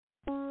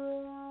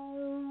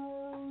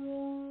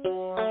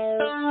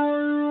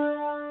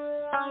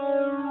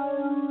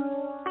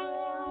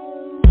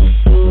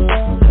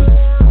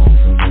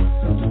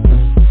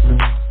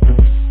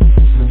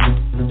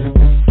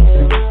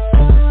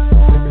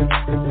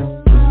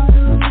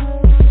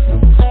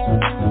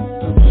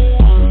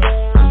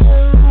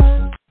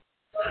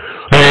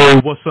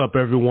What's up,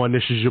 everyone?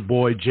 This is your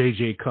boy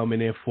JJ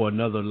coming in for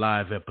another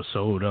live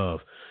episode of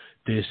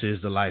This Is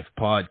the Life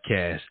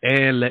podcast.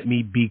 And let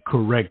me be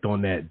correct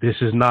on that. This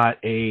is not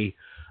a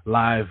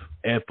live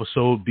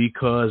episode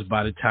because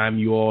by the time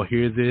you all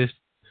hear this,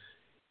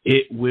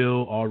 it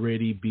will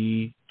already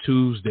be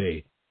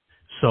Tuesday.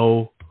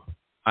 So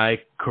I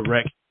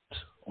correct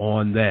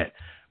on that.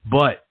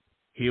 But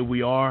here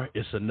we are.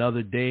 It's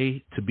another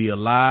day to be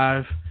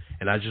alive.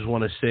 And I just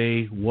want to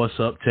say what's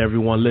up to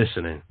everyone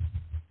listening.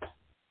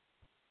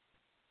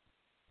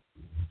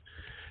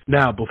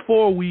 Now,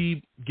 before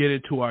we get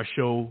into our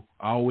show,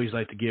 I always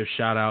like to give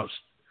shout-outs.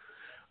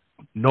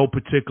 No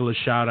particular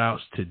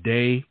shout-outs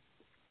today.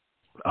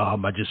 I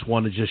just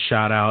want to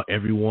shout out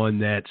everyone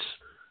that's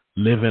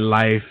living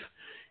life,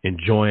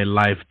 enjoying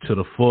life to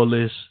the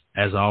fullest.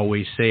 As I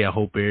always say, I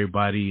hope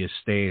everybody is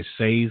staying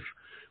safe.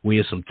 We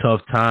have some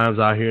tough times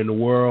out here in the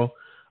world.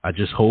 I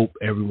just hope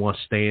everyone's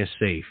staying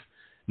safe.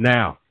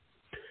 Now,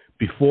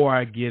 before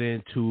I get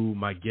into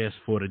my guest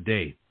for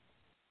today,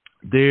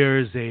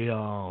 there's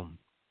a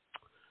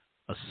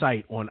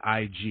site on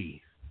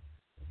IG,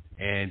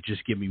 and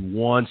just give me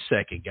 1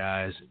 second,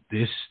 guys.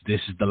 This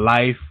is the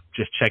life.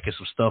 Just checking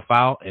some stuff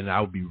out, and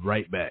I'll be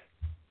right back.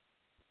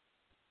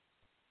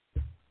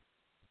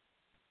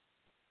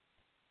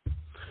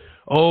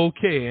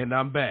 Okay, and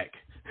I'm back.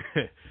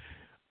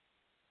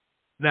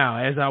 Now,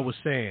 as I was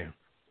saying,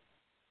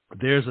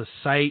 there's a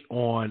site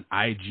on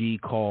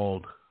IG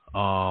called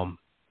I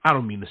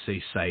don't mean to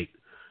say site.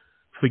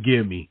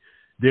 Forgive me.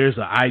 There's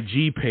an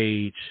IG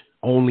page.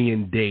 Only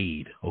in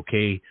Dade,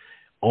 okay?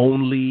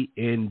 Only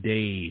in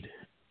Dade.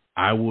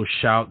 I will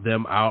shout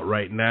them out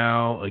right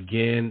now.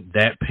 Again,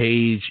 that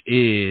page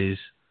is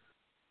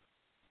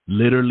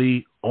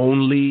literally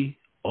only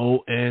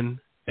ONLYINDADE.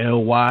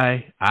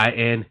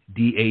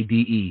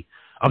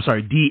 I'm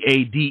sorry,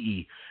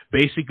 DADE.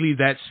 Basically,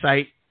 that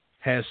site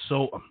has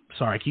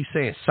I keep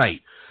saying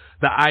site.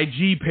 The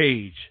IG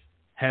page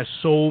has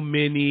so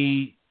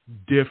many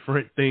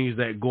different things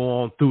that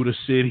go on through the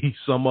city.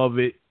 Some of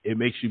it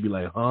makes you be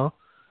like, huh?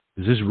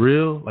 Is this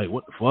real? Like,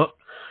 what the fuck?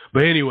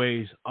 But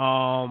anyways,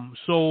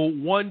 so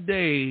one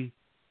day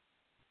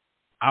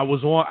I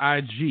was on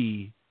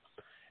IG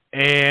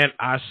and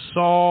I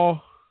saw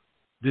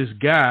this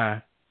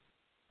guy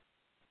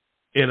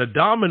in a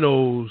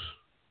Domino's,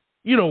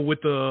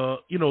 with the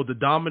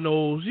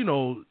Domino's,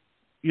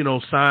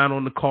 sign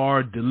on the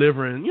car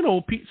delivering,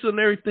 pizza and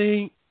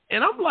everything.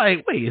 And I'm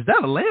like, wait, is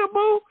that a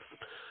Lambo?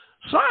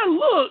 So I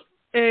look.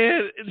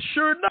 And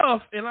sure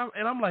enough, and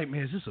I'm like,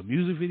 man, is this a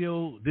music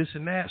video? This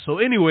and that. So,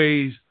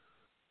 anyways,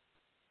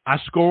 I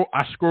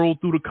scrolled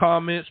through the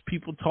comments,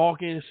 people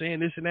talking,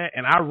 saying this and that,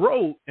 and I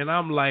wrote, and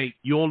I'm like,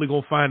 you only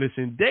gonna find this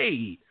in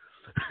Dade.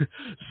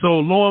 So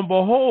lo and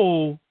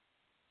behold,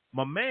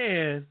 my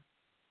man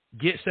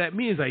gets at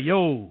me and is like,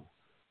 yo,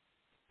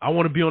 I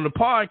want to be on the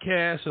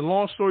podcast. And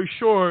long story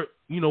short,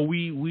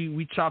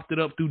 we chopped it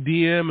up through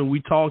DM and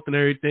we talked and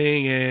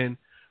everything, and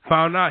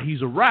found out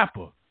he's a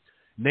rapper.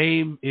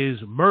 Name is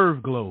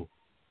Mervglo.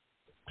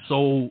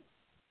 So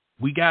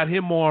we got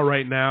him on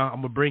right now.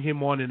 I'm going to bring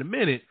him on in a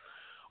minute.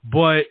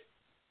 But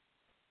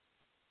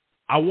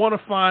I want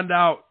to find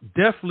out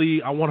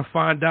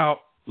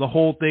the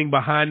whole thing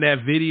behind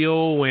that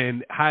video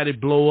and how it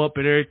blow up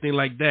and everything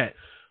like that.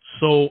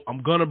 So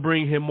I'm going to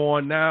bring him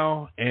on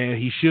now, and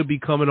he should be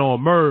coming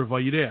on. Merv, are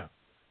you there?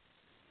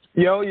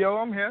 Yo,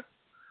 I'm here.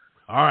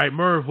 All right,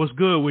 Merv, what's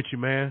good with you,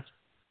 man?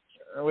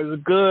 It was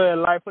good.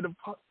 Life of the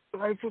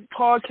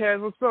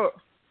podcast. What's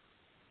up?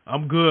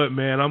 I'm good,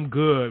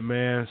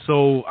 man.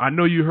 So I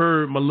know you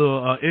heard my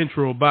little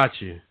intro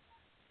about you.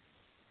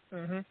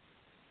 Mm-hmm.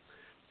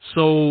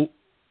 So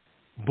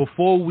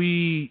before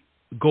we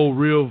go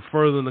real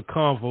further in the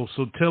convo,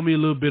 so tell me a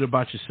little bit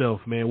about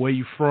yourself, man. Where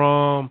you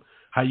from?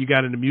 How you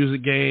got in the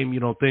music game?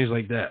 things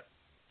like that.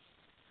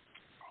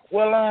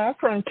 Well, I'm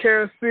from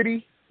Carol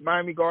City,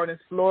 Miami Gardens,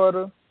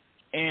 Florida,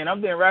 and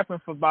I've been rapping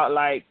for about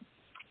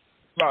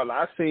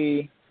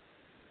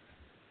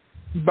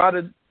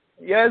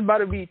it's about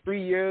to be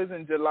 3 years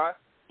in July.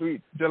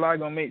 July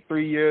gonna make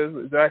 3 years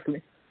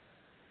exactly.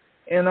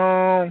 And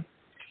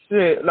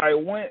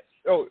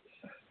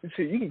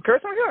you can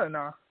curse on here or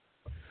nah?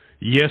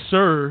 Yes,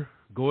 sir.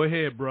 Go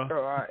ahead, bro.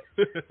 All right.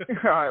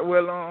 All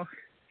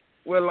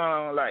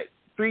right.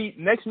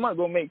 Next month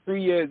gonna make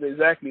 3 years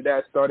exactly that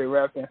I started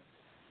rapping,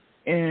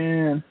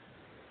 and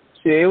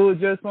it was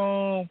just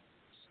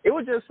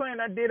something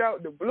I did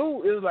out the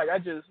blue. It was like I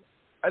just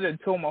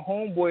told my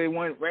homeboy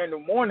one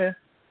random morning,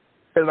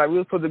 because we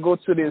were supposed to go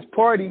to this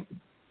party.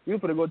 We were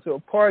supposed to go to a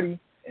party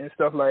and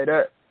stuff like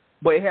that.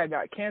 But it had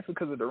got canceled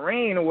because of the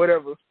rain or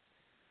whatever.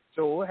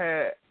 So I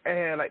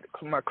had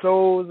my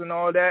clothes and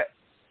all that.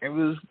 And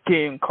we was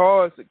getting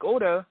cars to go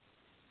there.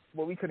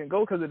 but we couldn't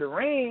go because of the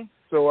rain.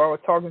 So I was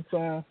talking to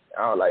him.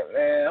 I was like,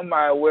 man, I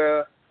might as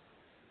well.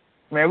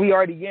 Man, we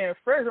already getting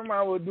fresh. I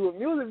might as well do a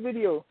music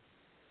video.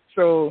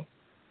 So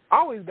I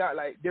always got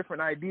like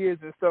different ideas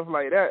and stuff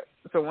like that.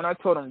 So when I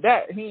told him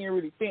that, he didn't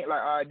really think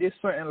like, all right, this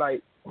something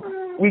like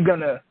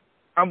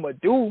I'm gonna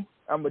do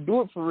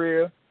it for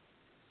real.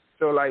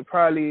 So like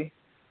probably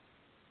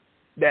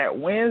that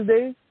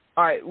Wednesday.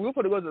 All right, we were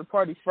going to go to the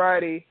party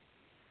Friday.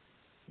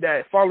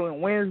 That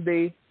following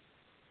Wednesday,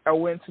 I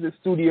went to the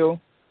studio.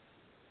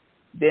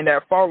 Then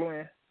that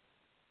following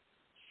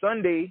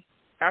Sunday,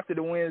 after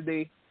the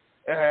Wednesday,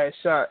 I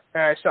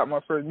had shot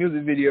my first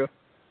music video.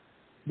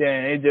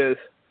 Then it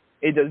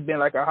just been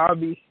like a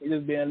hobby. It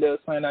just been a little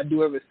something I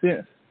do ever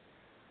since.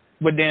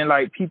 But then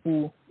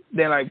people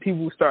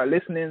start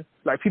listening.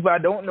 Like people I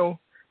don't know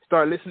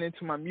start listening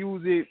to my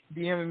music,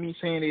 DMing me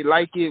saying they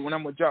like it. When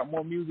I'm gonna drop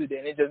more music,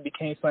 then it just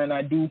became something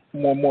I do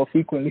more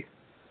frequently.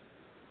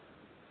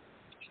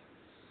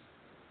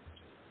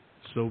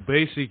 So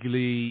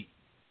basically,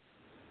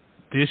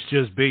 this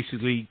just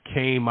basically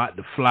came out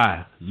the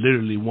fly,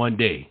 literally one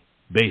day,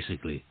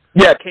 basically.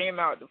 Yeah, it came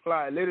out the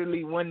fly,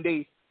 literally one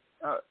day,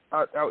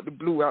 out the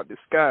blue, out the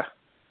sky.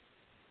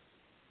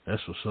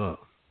 That's what's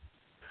up.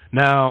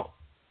 Now,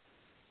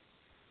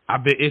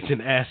 I've been itching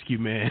to ask you,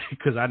 man,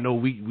 because I know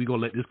we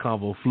gonna let this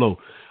convo flow.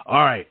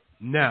 All right,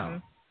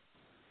 now,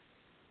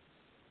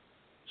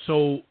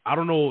 So I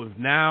don't know if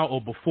now or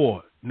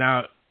before.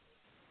 Now,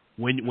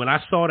 when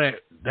I saw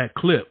that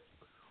clip,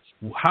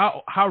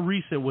 how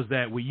recent was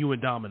that with you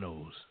and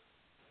Domino's?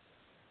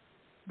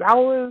 That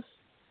was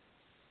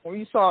when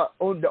you saw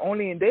the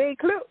Only in Day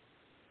clip.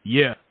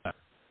 Yeah,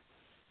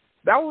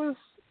 that was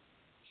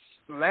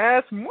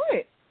last month.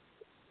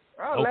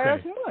 Okay.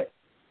 Last month.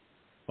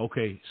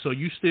 Okay, so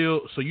you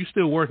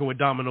still working with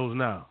Domino's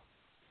now?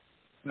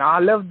 Nah, I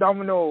left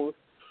Domino's.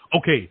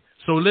 Okay,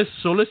 so let's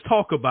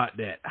talk about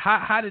that.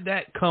 How did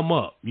that come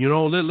up? You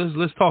know,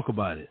 let's talk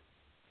about it.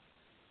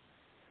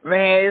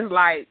 Man, it's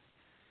like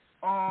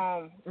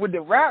with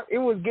the rap, it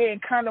was getting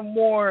kind of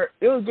more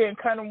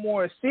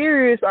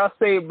serious. I'll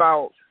say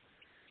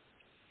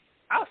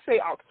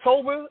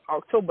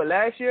October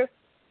last year.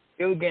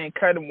 It was getting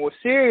kind of more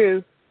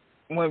serious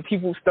when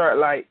people start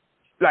like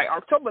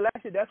October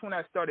last year. That's when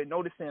I started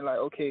noticing like,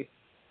 okay,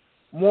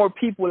 more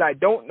people I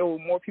don't know,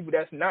 more people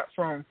that's not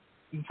from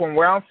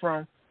where I'm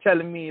from,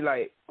 telling me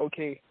like,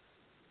 okay,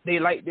 they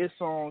like this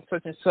song,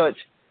 such and such.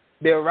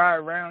 They'll ride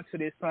around to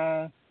this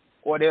song,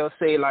 or they'll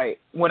say like,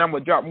 when I'm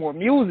gonna drop more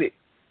music.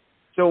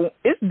 So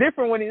it's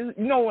different when it's,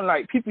 when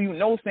like people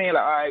saying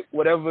like, all right,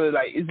 whatever,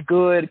 like it's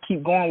good,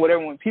 keep going,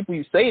 whatever. When people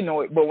you say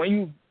know it, but when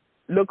you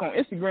look on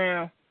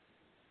Instagram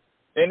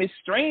and it's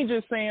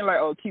strangers saying like,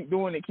 oh, keep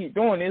doing it,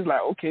 it's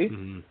like, okay,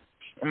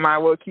 I might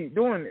as well keep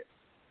doing it.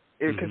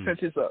 Since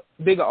it's a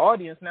bigger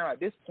audience now at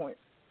this point.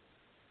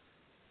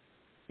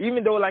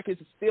 Even though like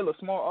it's still a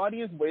small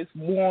audience, but it's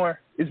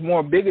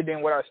more bigger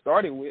than what I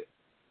started with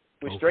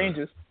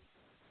strangers.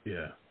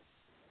 Yeah.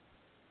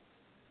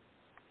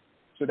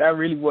 So that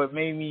really what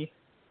made me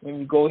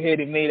go ahead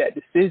and make that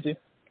decision.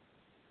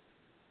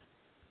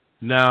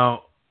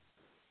 Now,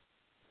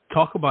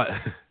 talk about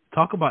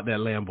that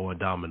Lambo and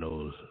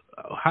Domino's.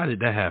 How did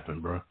that happen,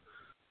 bro?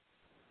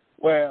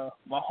 Well,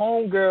 my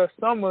homegirl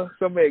Summer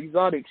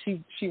Exotic,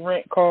 she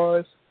rent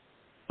cars.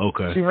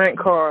 Okay. She rent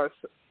cars,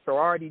 so I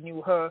already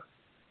knew her.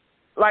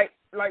 Like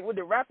with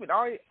the rapping,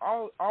 I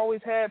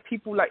always had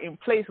people like in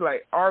place.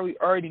 Like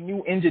already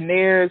knew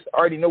engineers.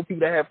 Already know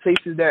people that have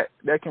places that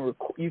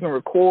you can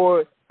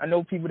record. I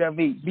know people that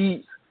make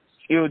beats.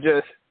 It was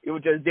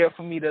just there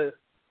for me to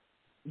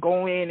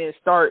go in and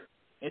start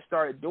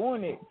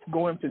doing it.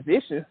 Go in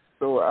position.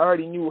 So I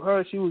already knew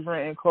her. She was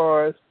renting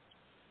cars.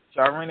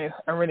 So I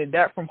rented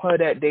that from her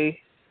that day.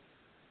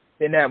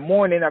 Then that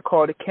morning I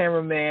called the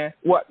cameraman.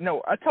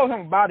 I told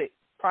him about it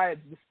prior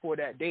before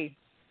that day.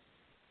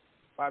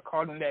 I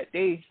called him that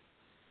day.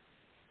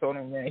 Told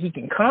him, man, he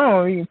can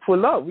come, he can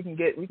pull up, we can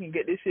get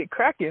this shit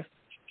cracking.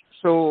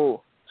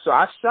 So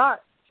I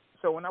shot.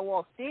 So when I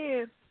walked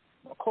in,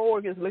 my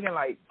coworkers looking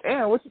like,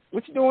 damn, what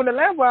you doing in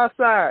the Lambo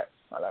outside?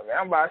 I'm like, man,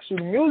 I'm about to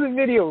shoot a music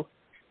video.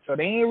 So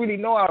they didn't really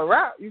know how to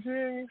rap, you feel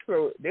me?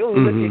 So they were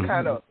looking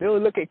kind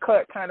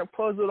of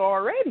puzzled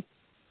already.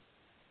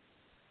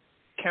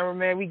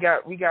 Cameraman, we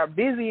got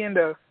busy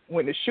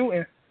with the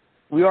shooting.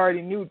 You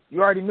already knew this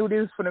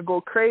was gonna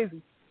go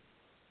crazy.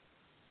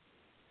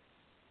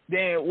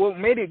 Then what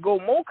made it go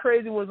more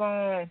crazy was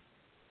I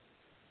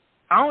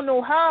don't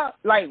know how,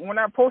 like when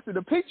I posted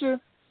the picture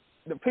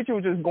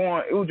was just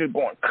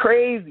going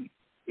crazy.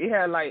 It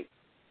had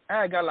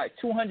I got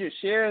 200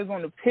 shares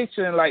on the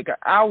picture in like an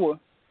hour.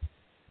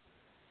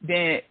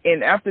 Then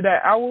and after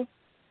that hour,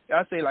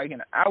 I say like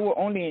in an hour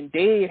only in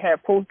day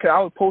had posted, cause I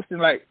was posting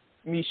like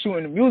me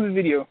shooting the music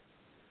video.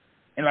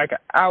 And like an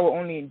hour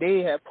only in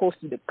day had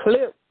posted the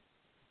clip.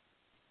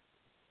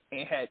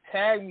 And had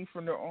tagged me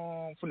from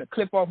the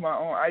clip off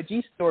my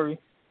IG story.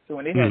 So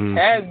when they had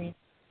tagged me,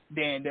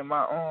 then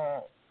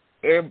my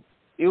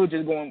it was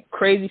just going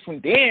crazy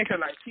from then. Cause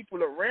like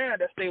people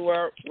around that stay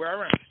where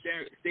I'm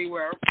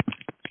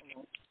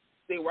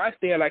where I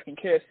stay, like in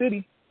Kansas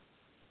City,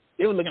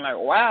 they were looking like,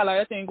 wow, like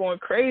that thing going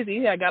crazy.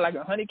 He had got like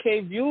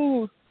 100K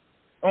views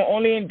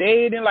only in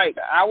days in like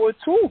an hour or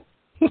two.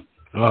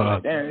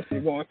 Like, damn, this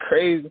thing going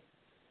crazy.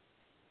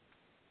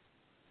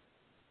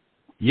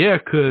 Yeah,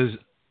 cause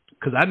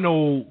I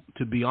know,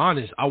 to be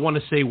honest, I want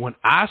to say when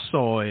I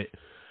saw it,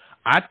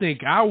 I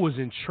think I was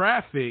in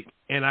traffic,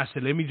 and I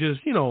said, let me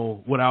just,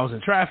 when I was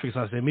in traffic, so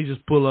I said, let me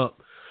just pull up,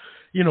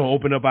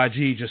 open up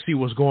IG, just see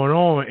what's going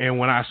on. And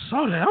when I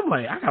saw that, I'm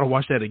like, I gotta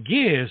watch that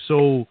again.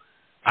 So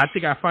I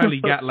think I finally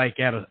got like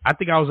I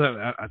think I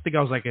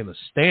was like in a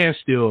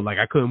standstill, like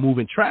I couldn't move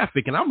in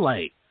traffic, and I'm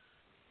like,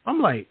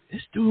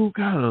 this dude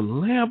got a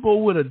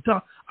Lambo with a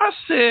dog. I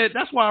said,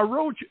 that's why I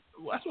wrote you.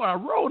 That's why I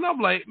wrote, and I'm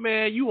like,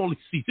 man, you only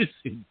see this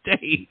in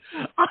day.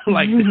 I'm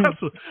like,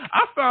 that's what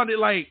I found it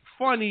like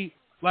funny.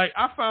 Like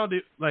I found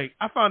it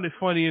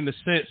funny in the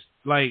sense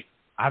like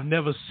I've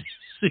never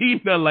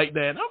seen nothing like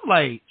that. And I'm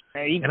like,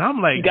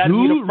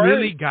 dude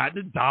really got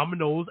the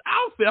Domino's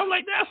outfit. I'm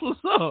like, that's what's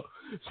up.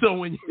 So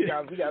when you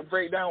got to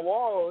break down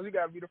walls, you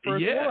got to be the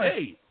first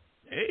one.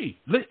 Hey,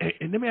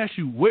 and let me ask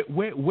you, where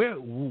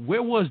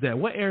was that?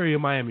 What area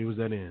of Miami was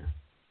that in?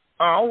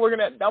 I'm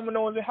working at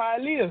Domino's in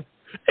Hialeah.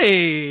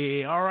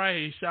 Hey, all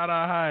right, shout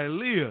out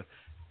Hialeah.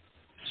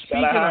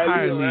 Speaking of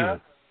Hialeah,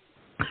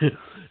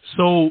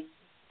 so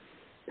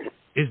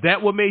is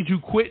that what made you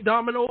quit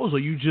Domino's, or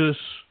you just,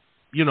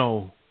 did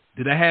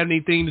that have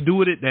anything to do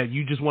with it that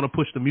you just want to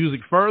push the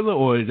music further,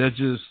 or is that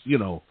just,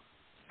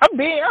 I've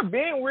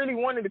been really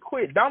wanting to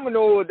quit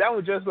Domino's. That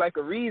was just like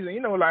a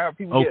reason, like how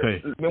people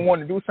been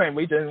wanting to do something,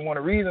 but they just didn't want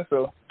a reason.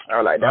 So I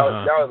was like, that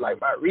was like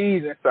my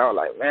reason. So I was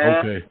like,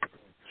 man,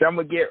 so I'm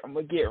gonna get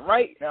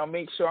right, and I'm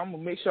gonna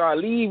make sure I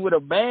leave with a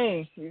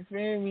bang. You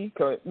feel me?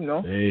 Cause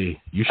hey,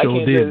 you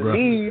sure did, bro.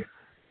 Leave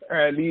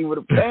with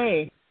a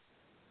bang.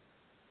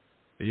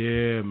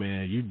 Yeah,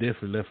 man, you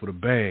definitely left with a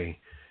bang.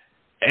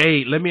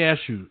 Hey, let me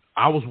ask you.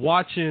 I was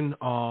watching.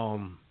 I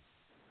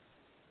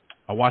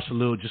watched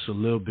just a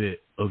little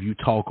bit of you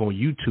talk on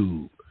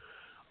YouTube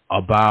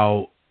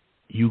about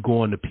you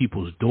going to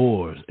people's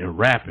doors and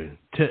rapping.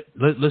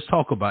 Let's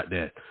talk about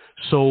that.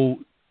 So,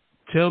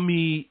 tell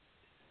me,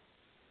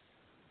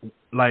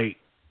 like,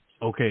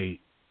 okay,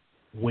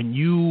 when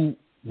you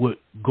would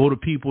go to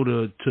people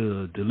to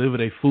deliver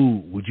their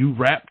food, would you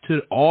rap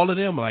to all of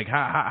them? Like,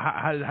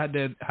 how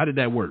did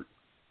that work?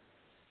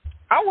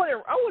 I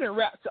wouldn't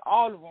rap to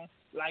all of them.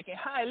 Like in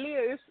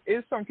Hialeah,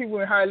 it's some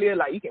people in Hialeah,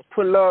 like you can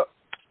pull up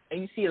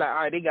and you see like, all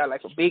right, they got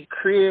like a big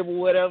crib or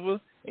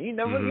whatever, and you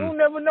never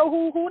know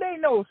who they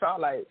know. So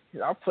I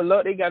pull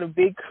up, they got a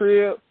big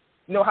crib.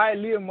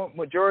 Hialeah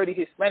majority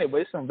Hispanic, but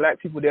there's some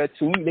black people there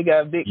too. They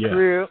got a big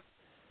crib.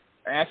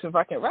 I asked them if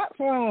I can rap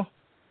for them,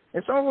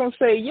 and some of them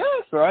say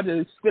yes. So I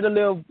just spit a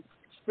little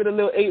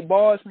 8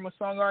 bars from a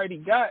song I already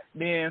got.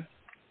 Then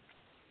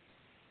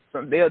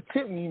they'll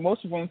tip me.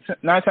 Most of them,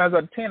 9 times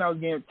out of 10, I was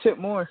getting tipped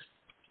more,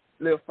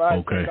 little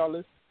 $5,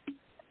 $10.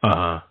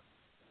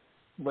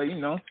 But I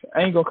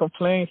ain't gonna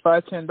complain.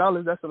 $5,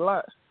 $10, that's a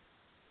lot.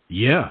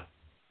 Yeah,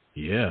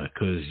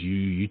 because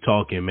you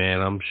talking,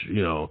 man. I'm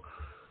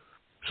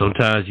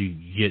sometimes you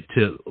get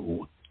tipped,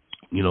 $2,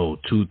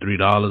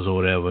 $3 or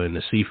whatever, and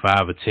to see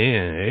 5 or 10,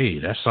 hey,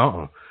 that's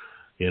something.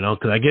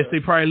 Because I guess they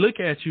probably look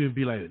at you and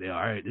be like, all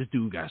right, this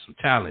dude got some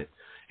talent,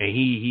 and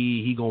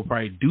he gonna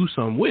probably do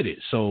something with it.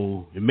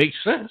 So it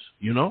makes sense,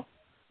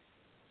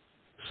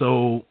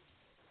 So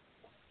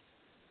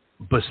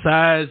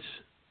besides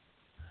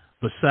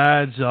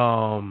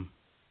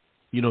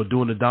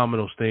doing the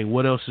Domino's thing,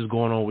 what else is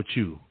going on with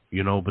you?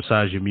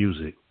 Besides your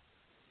music.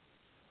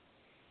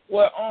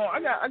 Well, I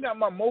got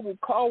my mobile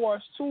car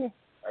wash too.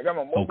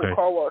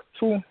 Car wash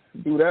too.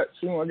 Do that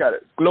too. I got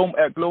it.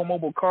 Glow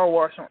Mobile Car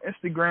Wash on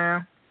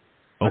Instagram.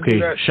 Okay,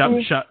 shot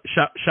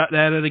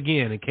that out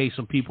again in case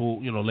some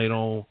people later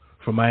on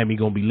from Miami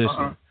gonna be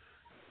listening.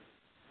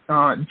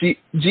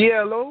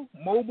 GLO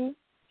Mobile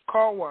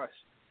Car Wash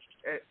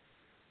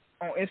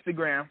on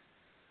Instagram.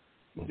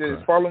 Okay.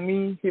 Just follow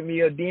me, hit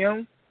me a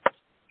DM.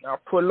 I'll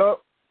pull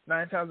up.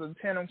 9 times out of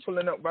 10, I'm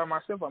pulling up by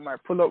myself. I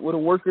might pull up with a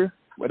worker,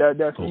 but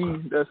that's me.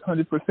 That's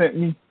 100%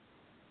 me.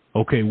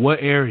 Okay, what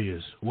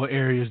areas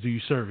do you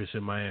service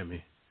in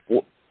Miami?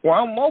 Well,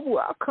 I'm mobile.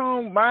 I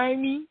come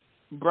Miami,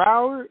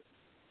 Broward.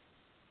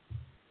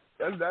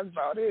 That's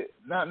about it.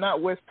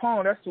 Not West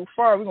Palm. That's too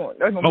far.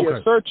 That's gonna be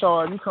a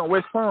surcharge. You come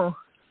West Palm.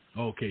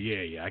 Okay,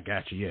 yeah, I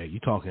got you. Yeah, you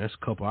talking? That's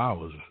a couple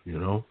hours,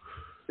 Yeah.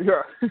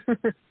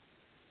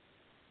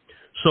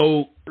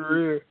 So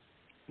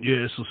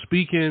yeah. So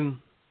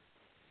speaking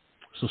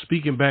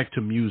back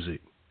to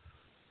music,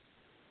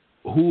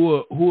 who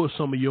are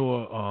some of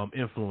your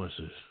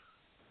influences?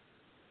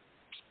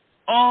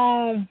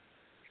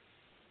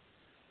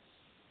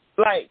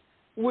 Like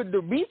with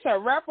the beats I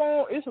rap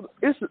on,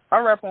 I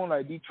rap on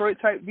like Detroit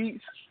type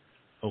beats.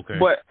 Okay.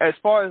 But as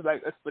far as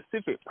like a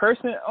specific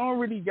person, I don't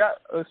really got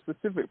a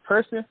specific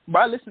person. But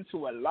I listen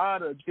to a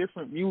lot of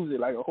different music,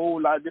 like a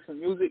whole lot of different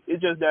music.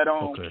 It's just that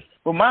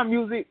with my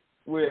music,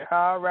 with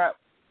how I rap,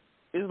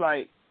 it's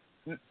like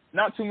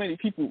not too many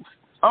people.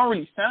 I don't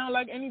really sound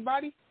like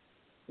anybody.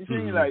 You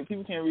feel me? Like,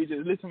 people can't really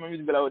just listen to my music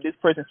and be like, oh, this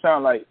person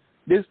sound like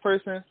this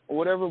person or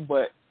whatever.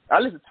 But I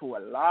listen to a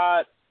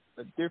lot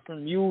of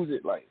different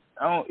music. Like,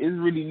 it's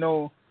really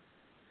no,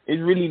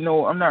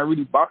 I'm not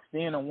really boxed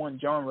in on one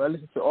genre. I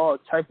listen to all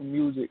type of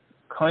music,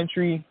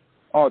 country,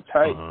 all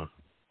type,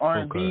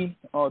 R&B,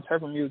 all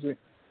type of music.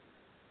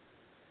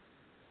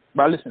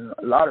 But I listen to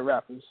a lot of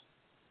rappers,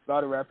 a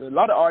lot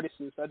of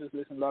artists. I just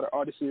listen to a lot of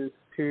artists,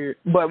 period.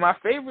 But my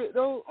favorite,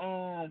 though,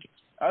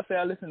 I say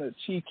I listen to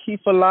Chief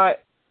Keef a lot.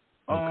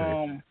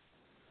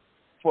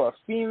 For a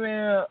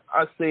female,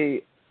 I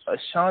say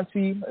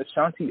Ashanti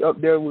up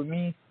there with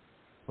me.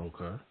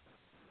 Okay.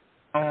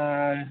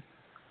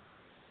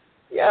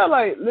 Yeah,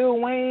 like Lil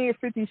Wayne,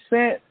 50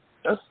 Cent.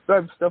 That's the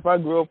type of stuff I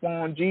grew up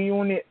on.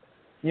 G-Unit,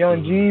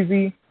 Young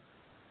Jeezy.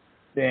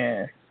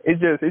 Then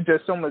it's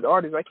just so much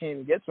artists I can't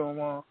even get to them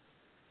on.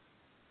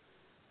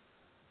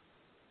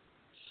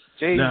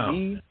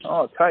 Jay-Z,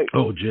 all type.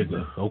 Oh,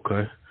 Jigga.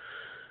 Okay.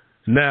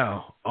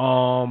 Now,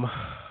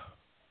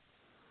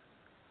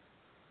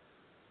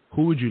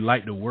 who would you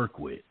like to work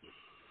with?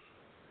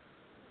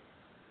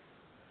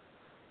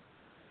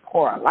 Who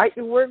I like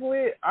to work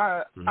with?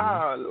 I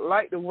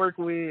like to work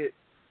with,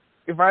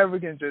 if I ever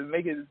can just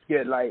make it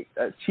get like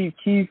a Chief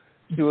Keef,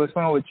 do a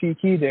song with Chief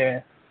Keef,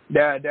 then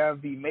that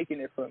would be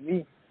making it for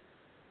me.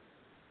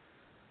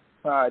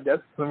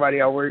 That's somebody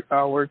I'll work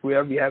with.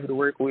 I'll be happy to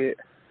work with.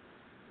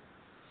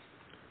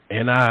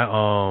 And I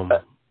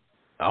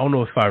don't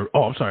know if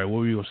I'm sorry, what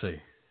were you gonna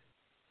say?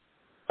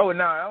 Oh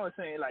no, I was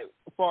saying like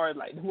as far as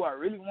like who I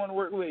really want to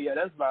work with, yeah,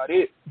 that's about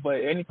it. But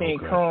anything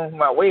come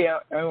my way,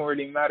 it don't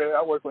really matter.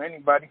 I work with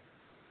anybody,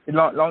 as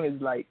long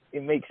as like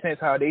it makes sense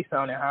how they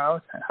sound and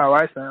how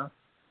I sound.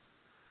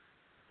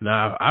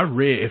 Now,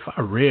 if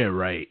I read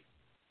right,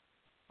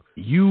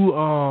 you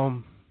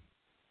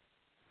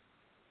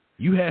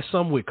had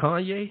something with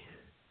Kanye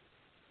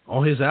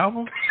on his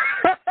album.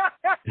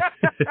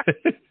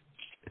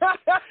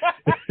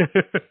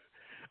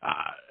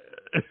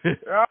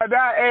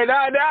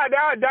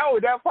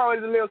 That part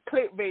was a little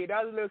clickbait.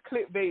 That was a little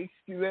clickbait.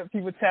 You let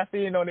people tap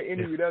in on the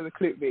interview. That was a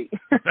clickbait.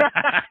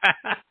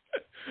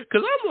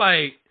 Cause I'm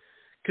like,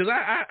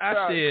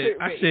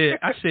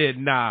 I said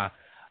nah.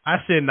 I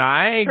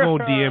ain't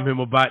gonna DM him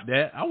about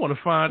that. I want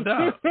to find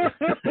out.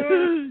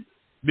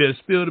 Better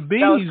spill the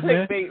beans, that was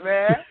clickbait,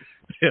 man.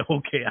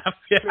 Okay,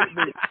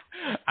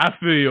 I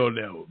feel you on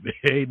that one, man.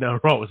 Ain't nothing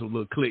wrong with some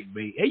little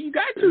clickbait. Hey, you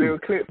got to. Little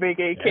clickbait,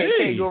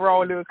 can't go wrong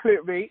with little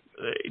clickbait.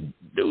 Hey,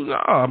 dude,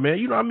 nah, man.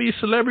 You know how many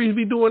celebrities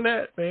be doing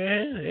that,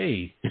 man?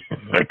 Hey,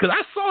 because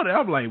I saw that.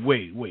 I'm like,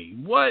 wait,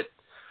 what?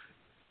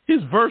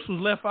 His verse was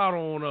left out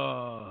on,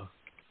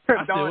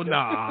 I said, well,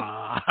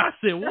 nah. I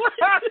said, what?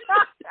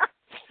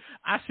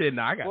 I said,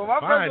 nah, I got to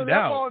find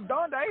out. On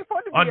Donda. I ain't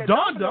supposed to be on at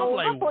Donda, Domino's. I'm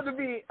like, I'm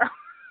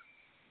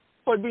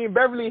supposed to be in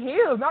Beverly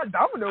Hills, not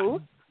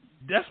Domino's.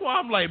 That's why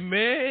I'm like,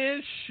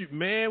 man,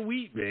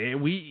 we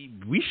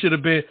should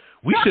have been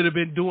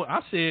doing.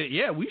 I said,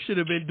 yeah, we should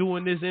have been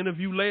doing this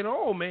interview later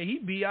on, man.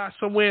 He'd be out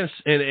somewhere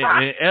in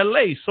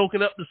L.A.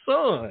 soaking up the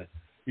sun,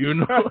 you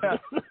know.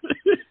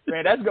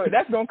 Man, that's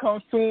gonna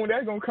come soon.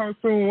 That's gonna come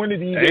soon one of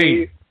these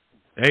days.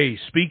 Hey,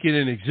 speaking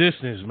in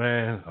existence,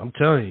 man. I'm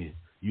telling you,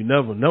 you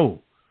never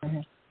know.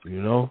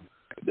 You know.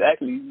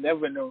 Exactly, you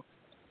never know.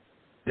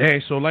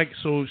 Dang, so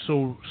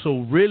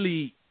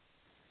really,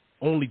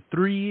 only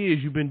 3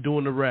 years you've been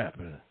doing the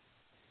rapping.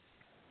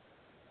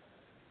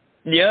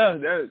 Yeah,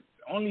 that's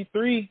only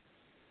 3.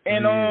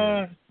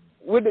 And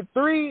with the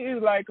 3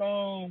 is like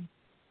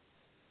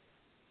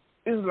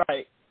it's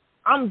like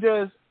I'm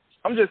just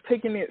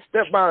taking it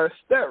step by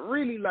step.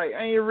 Really, like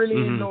I ain't really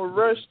in no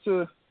rush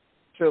to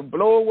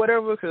blow or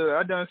whatever. Cause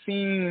I done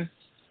seen,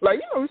 like,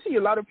 you know, we see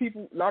a lot of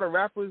people, a lot of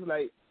rappers,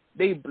 like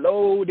they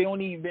blow. They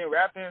only been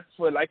rapping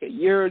for like a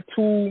year or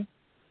 2.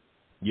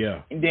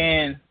 Yeah. And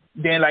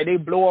then like they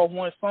blow off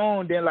one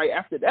song. Then like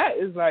after that,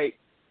 it's like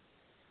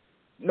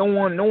no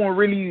one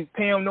really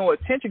pay them no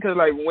attention. Cause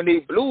like when they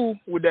blew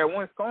with that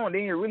one song, they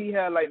didn't really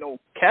have like no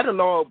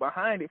catalog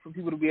behind it for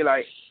people to be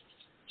like,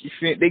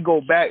 they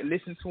go back,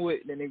 listen to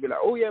it, then they be like,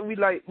 oh yeah, we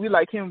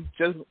like him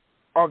just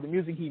off the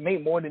music he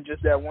made more than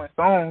just that one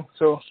song.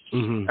 So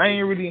I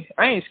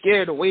ain't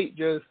scared to wait.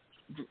 Just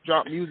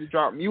drop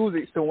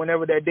music. So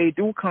whenever that day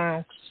do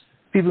come,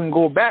 people can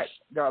go back.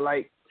 Got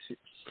like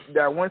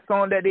that one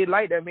song that they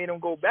like that made them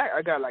go back.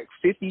 I got like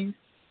 50,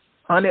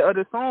 100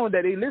 other songs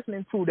that they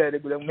listening to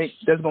that's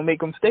gonna make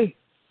them stay.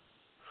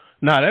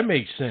 Nah, that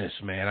makes sense,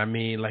 man. I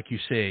mean, like you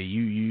said,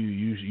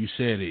 you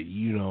said it.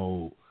 You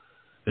know,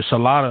 it's a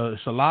lot of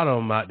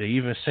them out there,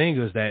 even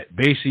singers that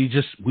basically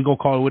just, we gonna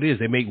call it what it is.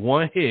 They make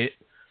one hit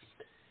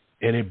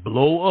and it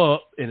blow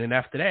up, and then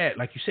after that,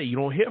 like you said, you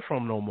don't hear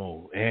from them no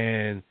more.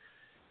 And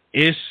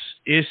it's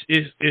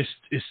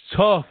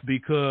tough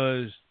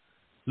because,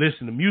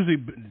 listen, the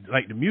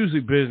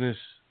music business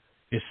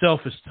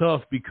itself is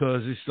tough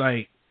because it's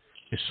like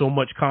there's so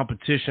much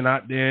competition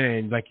out there,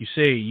 and like you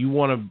say, you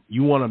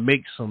wanna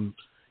make some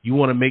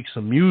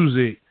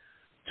music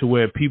to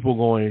where people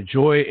gonna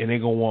enjoy it and they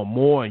gonna want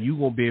more, and you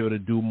gonna be able to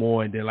do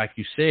more. And then, like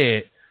you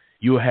said,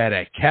 you'll have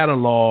that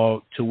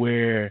catalog to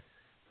where,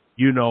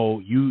 you know,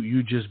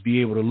 you just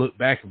be able to look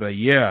back and be like,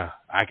 yeah,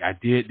 I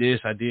did this,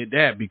 I did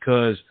that,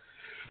 because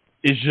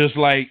it's just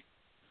like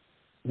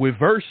with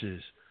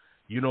verses,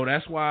 you know,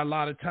 that's why a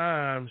lot of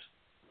times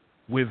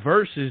with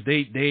verses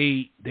they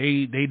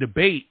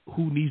debate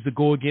who needs to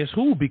go against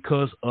who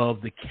because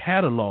of the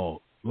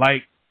catalog.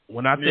 Like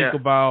when I think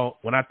about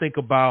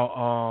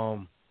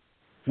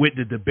with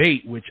the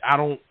debate, which I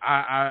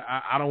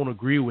don't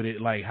agree with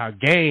it, like how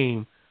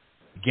Game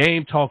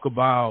talk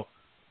about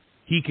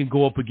he can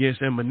go up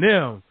against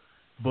Eminem,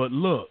 but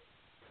look,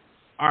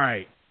 all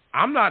right,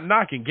 I'm not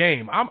knocking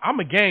Game. I'm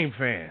a Game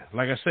fan.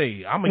 Like I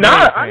say, I'm a Game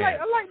fan.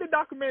 I like the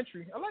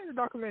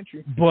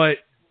documentary. But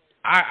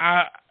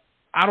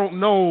I don't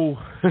know.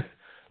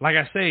 Like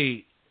I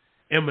say,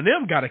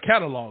 Eminem got a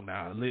catalog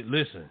now.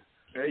 Listen,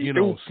 you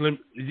know, Slim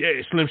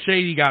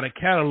Shady got a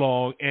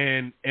catalog,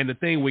 and the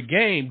thing with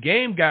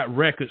Game got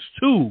records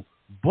too.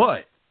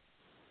 But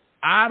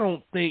I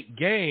don't think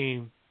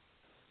Game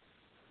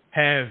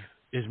have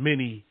as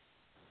many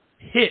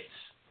hits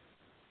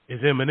as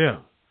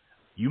Eminem.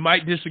 You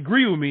might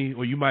disagree with me,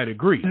 or you might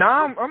agree.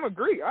 Nah, I'm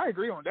agree. I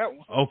agree on that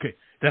one. Okay,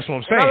 that's what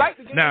I'm saying. And I like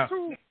the Game now,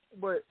 too,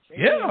 but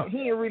he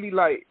ain't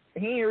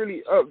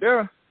really up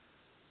there.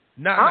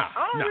 I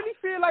don't really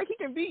feel like he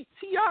can beat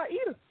T.I.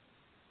 either.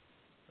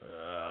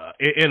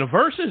 In a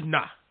versus,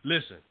 nah.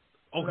 Listen,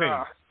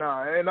 okay.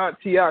 Nah, ain't not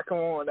T.I. Come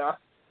on now.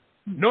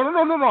 No.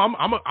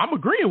 I'm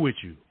agreeing with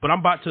you, but I'm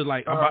about to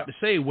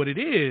say what it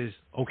is.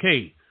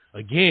 Okay,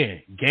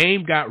 again,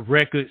 Game got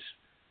records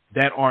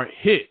that aren't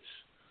hits,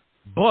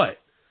 but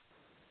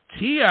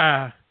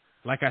T.I.,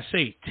 like I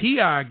say,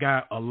 T.I.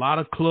 got a lot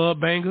of club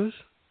bangers.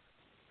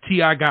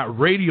 T.I. got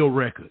radio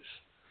records.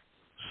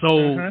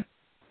 So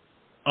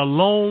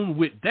alone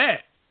with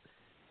that,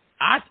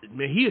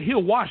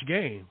 he'll wash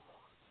Game.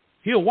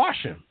 He'll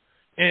wash him.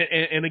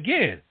 And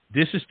again,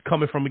 this is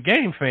coming from a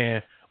Game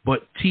fan,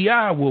 but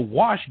T.I. will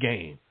wash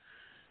Game.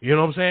 You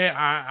know what I'm saying?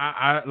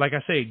 I like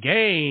I say,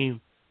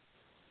 Game,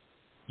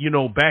 you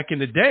know, back in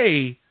the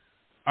day,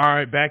 all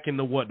right, back in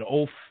the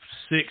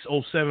 06,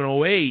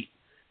 07, 08,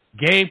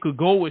 Game could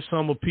go with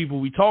some of the people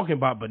we talking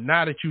about, but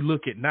now that you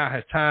look at now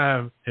as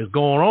time has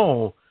gone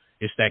on,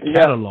 it's that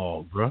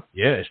catalog, bro.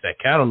 Yeah, it's that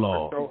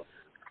catalog.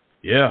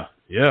 Yeah.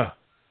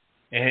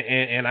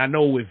 And I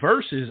know with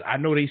verses, I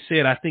know they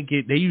said, I think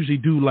they usually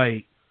do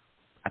like,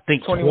 I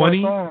think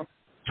 20.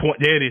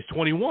 There it is,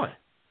 21.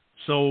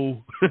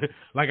 So,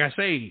 like I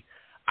say,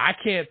 I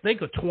can't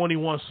think of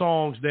 21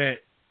 songs that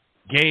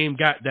Game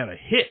got that are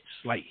hits,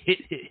 like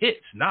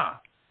hits. Nah.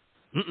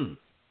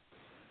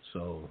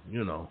 So,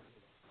 you know.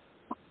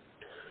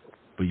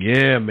 But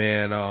yeah,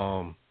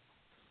 man.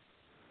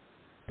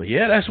 But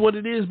yeah, that's what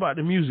it is about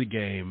the music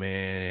game,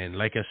 man.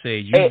 Like I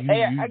say,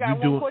 I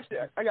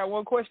got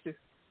one question.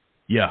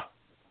 Yeah.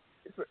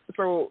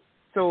 So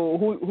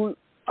who?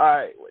 All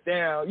right,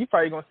 damn. You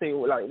probably gonna say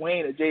like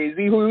Wayne or Jay-Z.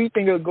 Who do you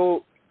think can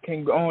go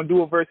on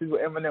do a versus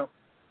with Eminem?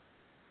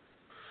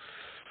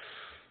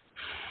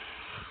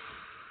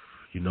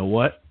 You know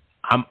what?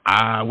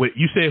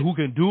 You said who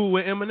can do it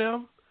with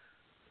Eminem?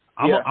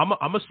 I'm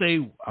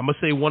gonna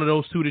say one of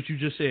those two that you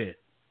just said,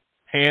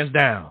 hands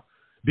down.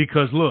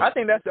 Because look, I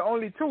think that's the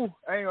only two.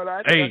 I ain't gonna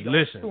lie. Hey,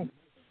 listen,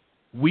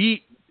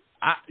 we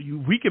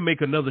can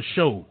make another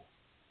show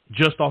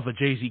just off of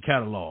Jay-Z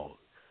catalog,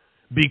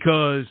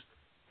 because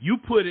I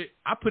put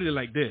it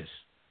like this: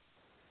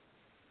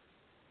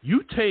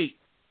 you take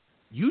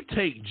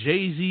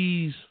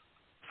Jay-Z's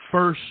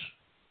first,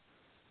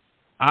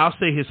 I'll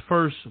say his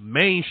first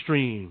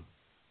mainstream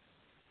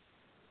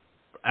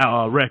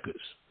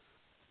records.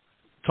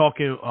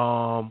 Talking,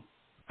 I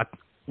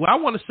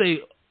want to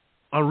say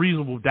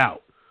Unreasonable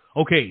Doubt.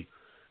 Okay,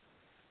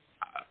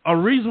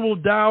 Unreasonable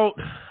Doubt,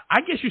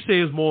 I guess you say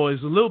is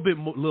a little bit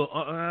more,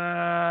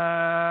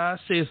 I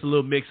say it's a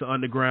little mix of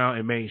underground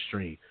and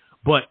mainstream.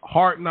 But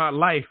Hard Knock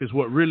Life is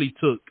what really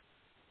took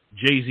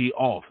Jay-Z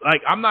off.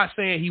 Like, I'm not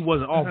saying he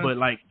wasn't off, but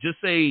like,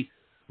 just say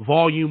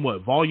volume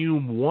 1,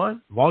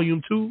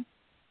 volume 2?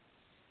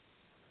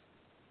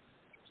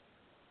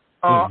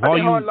 I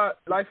think Hard Knock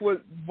Life was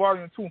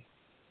volume 2.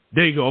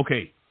 There you go.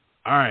 Okay.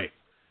 All right.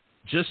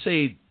 Just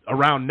say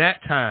around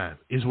that time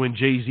is when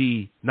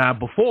Jay-Z, now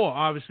before,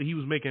 obviously,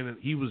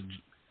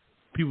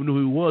 people knew who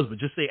he was, but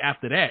just say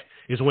after that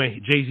is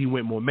when Jay-Z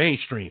went more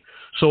mainstream.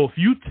 So if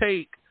you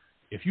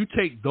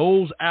take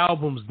those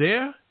albums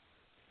there,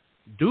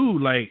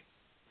 dude, like,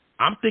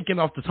 I'm thinking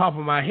off the top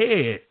of my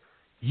head,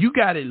 you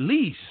got at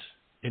least,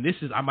 and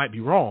I might be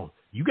wrong,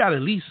 you got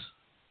at least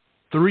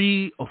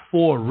 3 or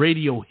 4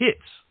 radio hits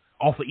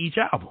off of each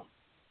album.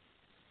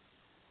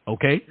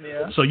 Okay?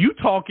 Yeah. So you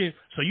talking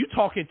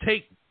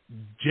take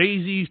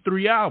Jay-Z's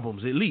 3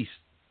 albums at least.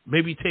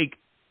 Maybe take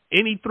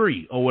any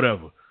 3 or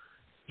whatever.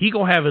 He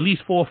gonna have at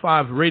least 4 or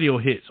 5 radio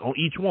hits on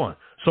each one.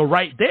 So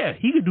right there,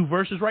 he could do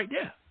verses right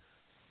there.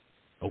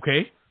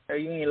 Okay? Hey,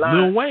 you ain't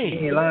lying.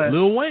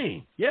 Lil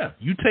Wayne. Yeah.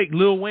 You take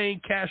Lil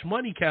Wayne Cash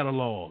Money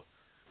catalog.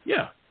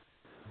 Yeah.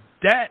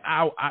 That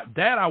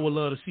I would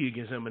love to see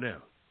against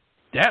Eminem.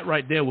 that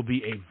right there would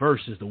be a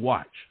versus to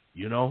watch,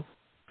 you know?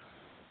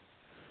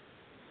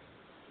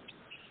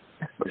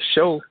 For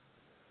sure.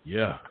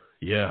 Yeah.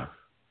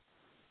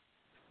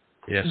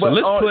 So But,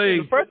 let's play.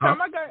 The first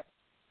time I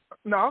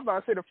was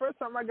about to say the first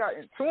time I got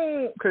in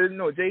tune, because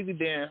Jay-Z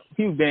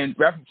he was been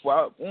rapping before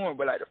I was born,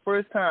 but like the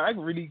first time I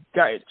really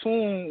got in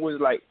tune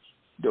was like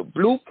the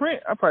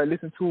Blueprint. I probably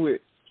listened to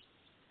it.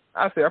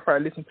 I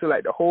probably listened to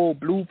like the whole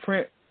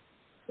Blueprint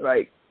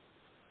like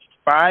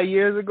 5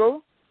 years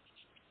ago.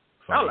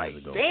 I was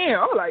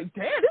like,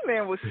 damn, this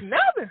man was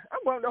snapping. I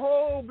bought the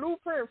whole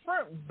Blueprint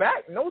front,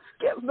 back, no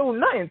skips, no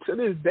nothing to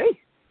this day.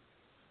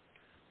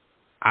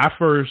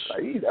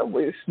 That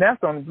way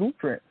snapped on the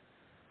Blueprint.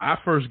 I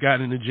first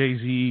got into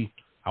Jay-Z,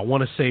 I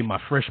want to say my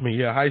freshman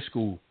year of high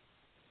school,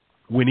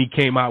 when he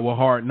came out with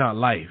Hard Not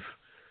Life.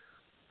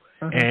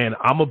 Mm-hmm. And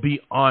I'm going to be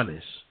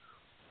honest,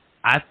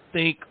 I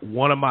think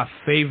one of my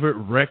favorite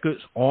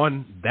records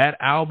on that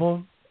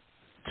album,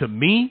 to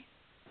me,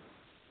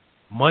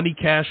 Money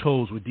Cash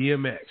Hoes with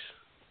DMX.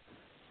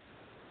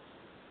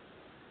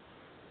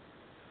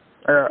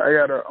 I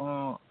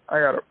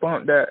gotta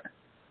bump that.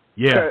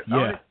 Yeah.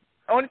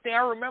 Only thing I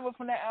remember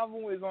from that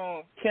album was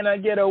Can I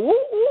Get a Woo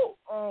Woo?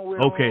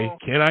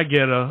 Can I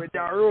Get a? With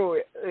Ja Rule.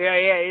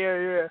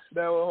 Yeah.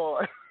 That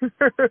was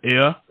hard.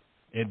 Yeah.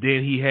 And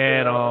then he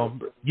had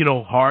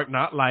Hard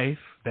Not Life,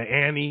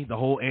 the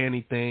whole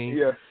Annie thing.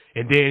 Yeah.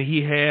 And then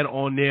he had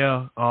on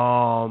there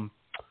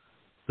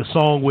the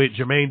song with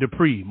Jermaine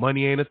Dupri,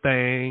 Money Ain't a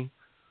Thing.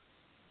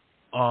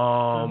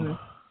 I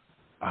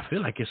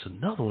feel like it's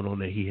another one on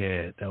there he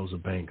had that was a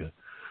banger.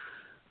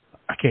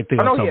 I can't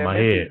think off the top of my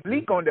head.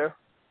 Bleak on there.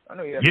 I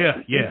know he had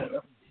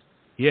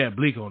Yeah,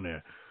 Bleak on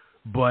there.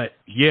 But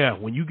yeah,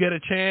 when you get a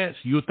chance,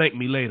 you'll thank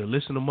me later.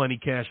 Listen to Money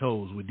Cash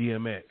Hoes with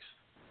DMX.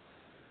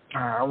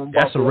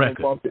 That's a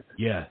record.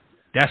 Yeah,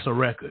 that's a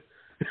record.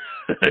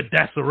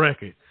 That's a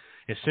record.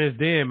 And since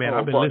then, man,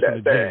 I've been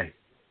listening to Jay.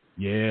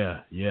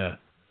 Yeah.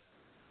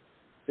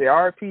 The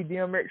RP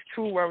DMX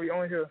True while we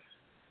on here.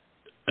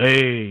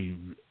 Hey,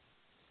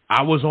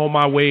 I was on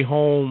my way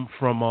home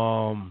from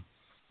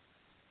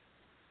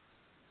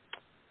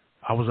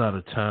I was out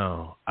of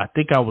town. I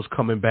think I was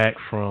coming back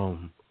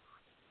from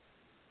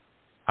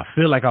I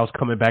feel like I was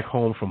coming back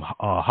home from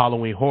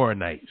Halloween Horror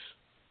Nights.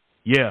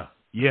 Yeah.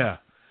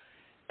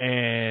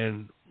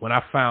 And when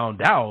I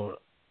found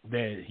out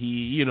that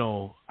he,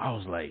 I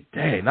was like,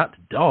 dang, not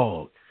the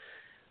dog.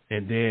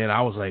 And then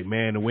I was like,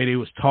 man, the way they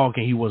was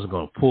talking, he wasn't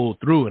going to pull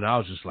through. And I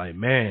was just like,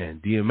 man,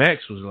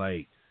 DMX was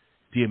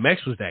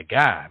that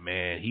guy,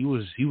 man. He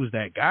was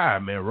that guy,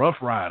 man. Rough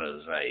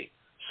Riders, like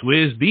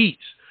Swizz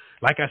Beats.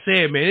 Like I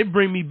said, man, it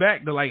bring me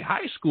back to like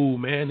high school,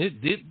 man.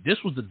 This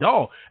was the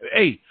dog.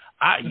 Hey,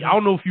 I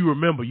don't know if you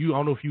remember. I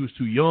don't know if you was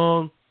too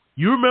young.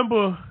 You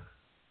remember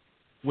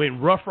when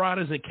Rough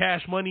Riders and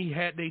Cash Money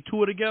had their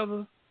tour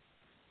together?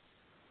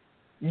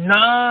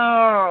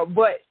 No,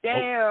 but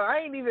damn,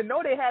 I didn't even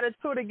know they had a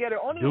tour together.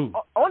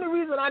 Only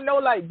reason I know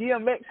like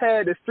DMX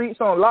had the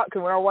streets on lock,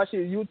 because when I watch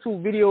his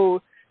YouTube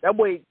videos, that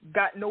boy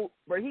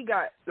he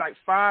got like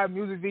 5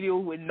 music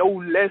videos with no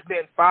less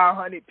than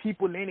 500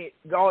 people in it,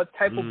 all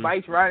type of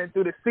bikes riding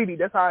through the city.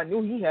 That's how I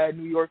knew he had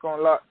New York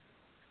on lock.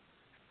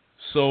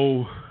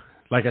 So,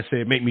 like I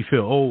said, make me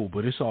feel old,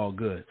 but it's all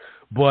good.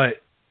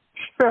 But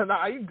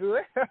nah, you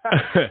good.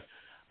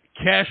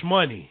 Cash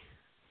Money.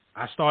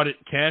 I started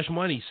Cash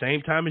Money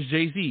same time as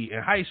Jay-Z in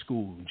high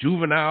school,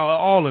 Juvenile,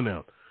 all of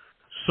them.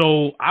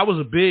 So I was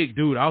a big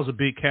dude. I was a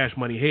big Cash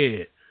Money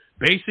head.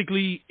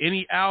 Basically,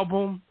 any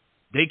album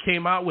they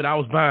came out with, I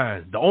was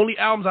buying. The only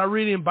albums I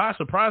really didn't buy,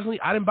 surprisingly,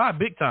 I didn't buy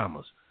Big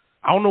Timers.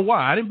 I don't know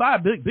why. I didn't buy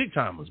Big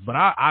Timers, but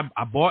I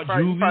bought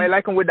Juvie. Probably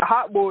like them with the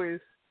Hot Boys.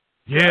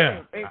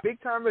 Yeah. Ain't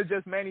Big Timers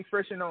just Manny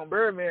Fresh and on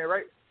Birdman,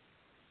 right?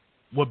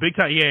 Well, Big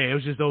Time, yeah, it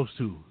was just those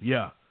two.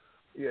 Yeah.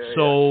 Yeah.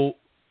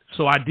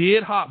 So I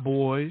did Hot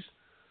Boys,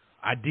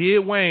 I did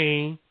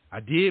Wayne, I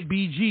did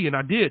BG, and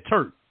I did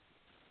Turk.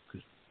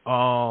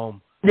 Yeah.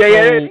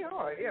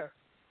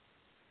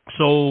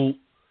 So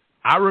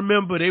I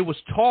remember they was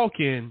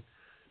talking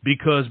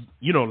because,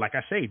 like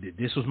I say,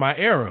 this was my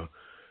era.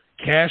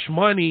 Cash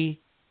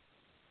Money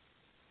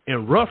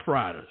and Rough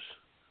Riders.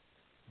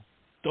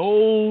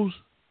 Those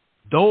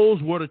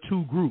were the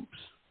two groups.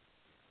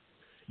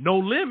 No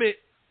Limit,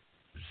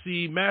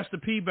 see, Master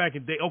P back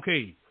in the day,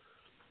 okay,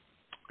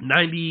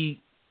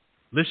 90,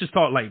 let's just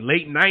talk like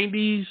late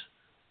 90s.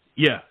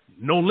 Yeah,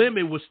 No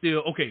Limit was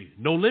still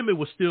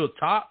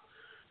top.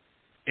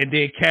 And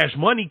then Cash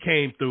Money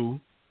came through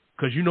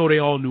because they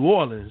all New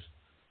Orleans.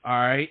 All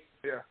right.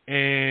 Yeah.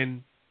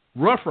 And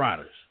Rough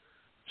Riders.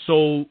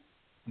 So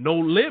No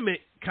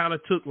Limit kind of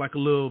took like a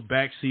little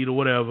backseat or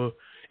whatever,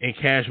 and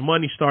Cash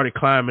Money started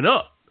climbing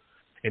up.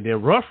 And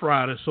then Rough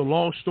Riders, so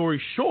long story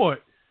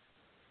short,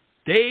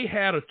 they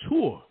had a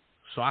tour.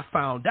 So I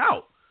found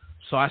out.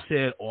 So I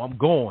said, I'm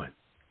going.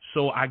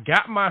 So I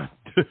got my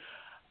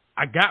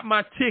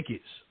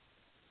tickets,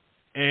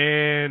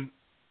 and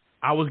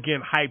I was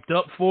getting hyped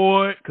up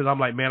for it because I'm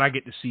like, man, I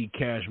get to see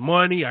Cash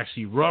Money. I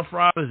see Rough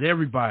Riders,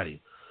 everybody.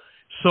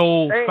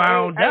 So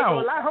found hey,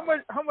 out. how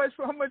much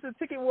the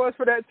ticket was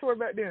for that tour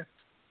back then?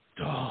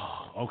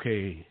 Oh,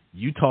 okay,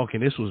 you talking?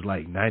 This was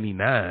like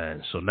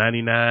 99. So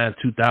 99,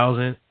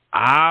 2000.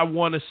 I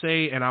want to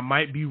say, and I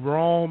might be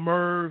wrong,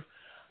 Merv.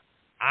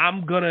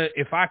 I'm gonna,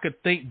 if I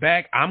could think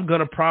back, I'm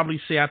gonna probably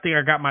say I think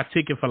I got my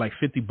ticket for like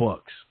 $50. No,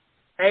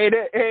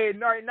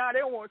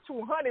 they want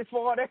 200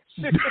 for all that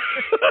shit.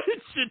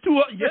 Shit,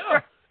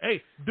 yeah.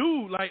 Hey,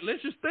 dude, like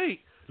let's just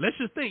think.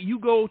 You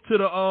go to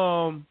the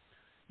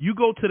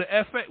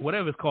FX,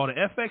 whatever it's called, the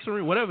FX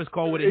arena, whatever it's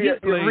called, with the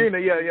Heat plays. Arena,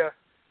 yeah.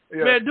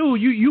 Man,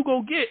 dude, you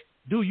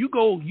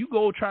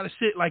go try to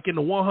sit like in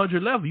the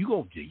 100 level. You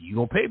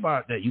gonna pay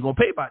about that. You gonna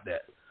pay about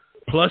that,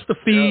 plus the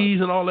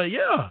fees and all that.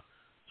 Yeah.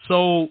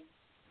 So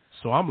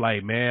I'm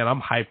like, man, I'm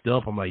hyped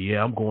up. I'm like,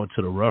 yeah, I'm going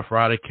to the Rough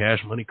Rider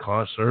Cash Money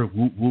concert.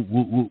 Whoop, whoop,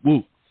 whoop, whoop,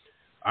 whoop.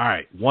 All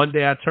right. One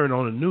day I turn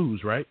on the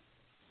news, right?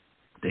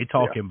 They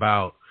talking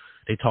about,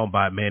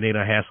 man, they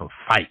done had some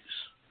fights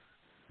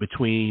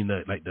between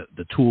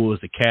the tours,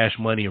 the Cash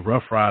Money and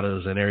Rough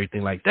Riders and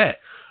everything like that.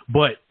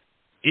 But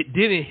it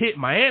didn't hit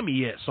Miami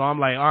yet. So I'm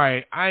like, all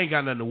right, I ain't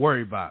got nothing to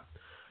worry about.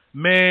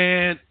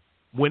 Man,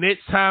 when it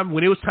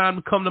was time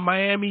to come to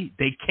Miami,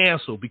 they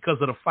canceled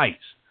because of the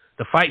fights.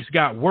 The fights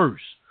got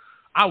worse.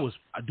 I was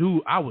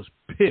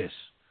pissed.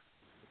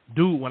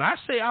 Dude, when I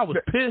say I was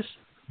pissed,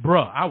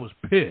 bruh, I was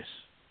pissed.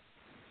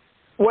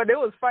 What, they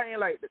was fighting,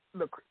 like,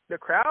 the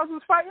crowds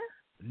was fighting?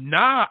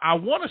 Nah, I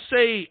want to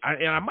say,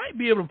 and I might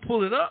be able to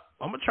pull it up.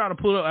 I'm going to try to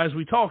pull it up as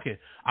we talking.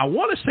 I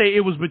want to say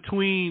it was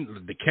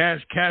between the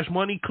Cash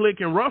Money clique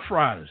and Rough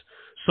Riders.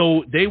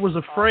 So they was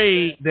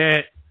afraid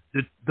that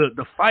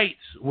the fights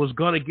was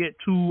going to get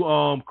too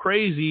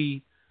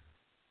crazy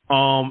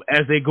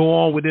as they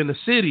go on within the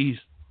cities.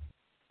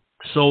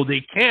 So they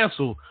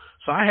canceled.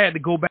 So I had to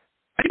go back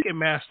to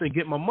Ticketmaster and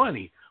get my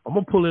money. I'm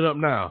going to pull it up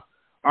now.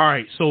 All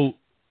right, so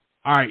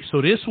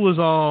this was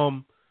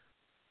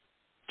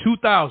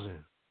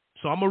 2000.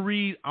 So I'm gonna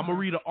read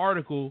an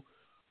article.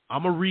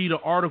 I'm gonna read an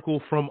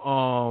article from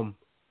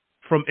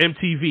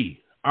MTV.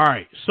 All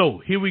right,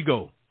 so here we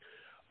go.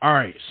 All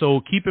right,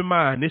 so keep in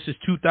mind this is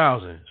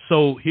 2000.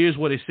 So here's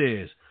what it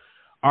says.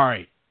 All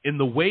right, in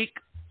the wake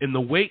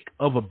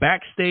of a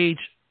backstage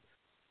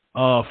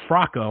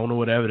fracas, I don't know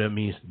whatever that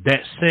means,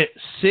 that sent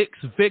 6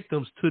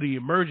 victims to the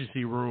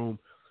emergency room,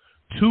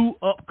 2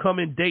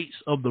 upcoming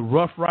dates of the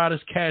Rough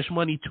Riders Cash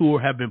Money Tour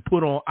have been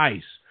put on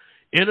ice.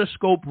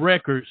 Interscope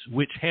Records,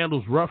 which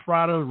handles Rough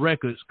Rider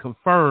Records,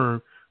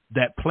 confirmed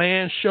that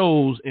planned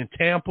shows in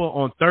Tampa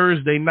on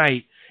Thursday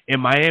night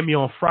and Miami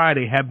on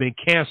Friday have been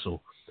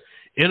canceled.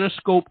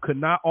 Interscope could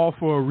not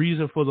offer a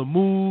reason for the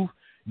move,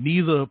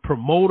 neither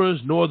promoters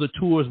nor the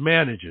tour's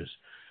managers.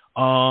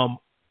 On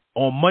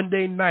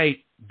Monday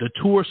night, the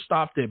tour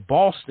stopped at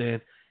Boston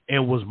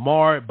and was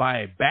marred by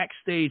a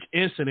backstage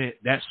incident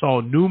that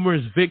saw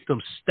numerous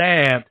victims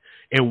stabbed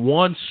and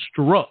one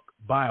struck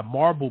by a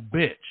marble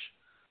bench.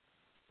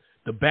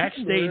 The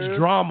backstage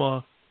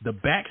drama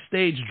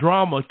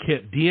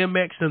kept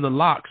DMX and the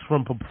Lox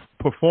from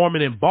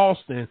performing in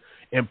Boston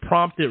and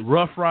prompted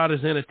Rough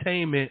Riders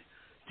Entertainment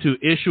to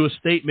issue a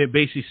statement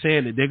basically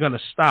saying that they're going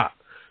to stop.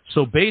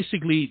 So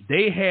basically,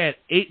 they had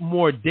 8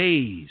 more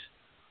days.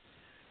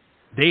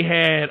 They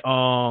had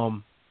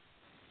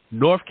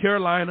North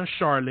Carolina,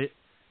 Charlotte,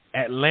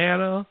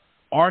 Atlanta,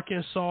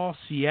 Arkansas,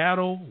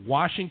 Seattle,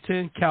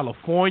 Washington,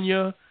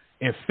 California,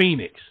 and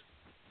Phoenix.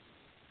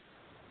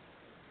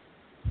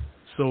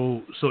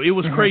 So it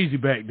was crazy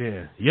back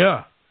then.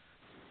 Yeah.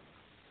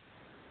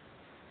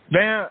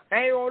 Damn,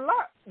 ain't gonna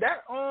lie.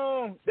 That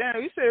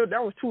damn, you said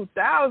that was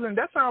 2000.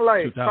 That sounds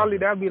like 2000. Probably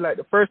that'd be like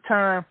the first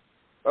time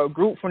a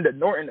group from the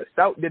North and the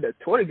South did a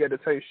tour together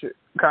type shit.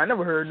 Cause I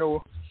never heard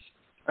no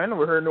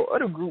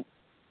other group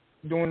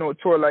doing no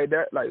tour like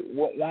that. Like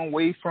one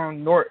way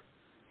from North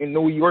in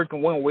New York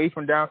and one way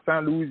from down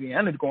south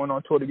Louisiana going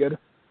on tour together.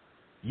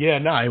 Yeah,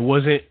 it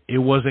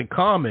wasn't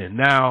common.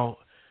 Now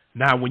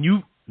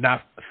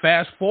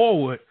fast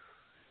forward,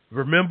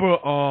 remember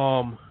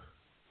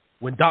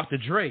when Dr.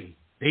 Dre,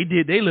 they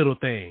did their little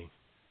thing,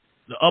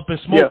 the Up and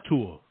Smoke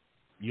tour,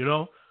 you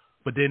know?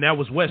 But then that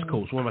was West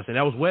Coast. What am I saying?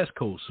 That was West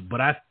Coast. But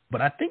I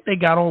think they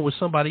got on with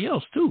somebody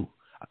else too.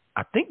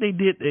 I think they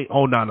did.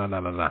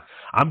 No.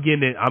 I'm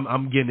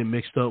getting it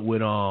mixed up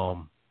with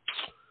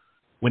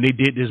when they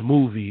did this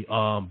movie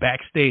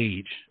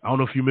Backstage. I don't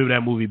know if you remember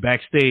that movie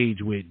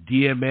Backstage with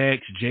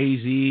DMX,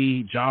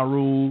 Jay-Z, Ja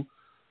Rule.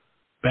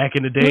 Back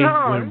in the day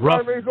when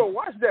Rough. Go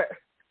watch that.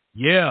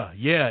 Yeah.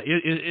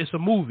 It's a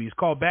movie. It's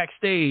called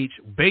Backstage.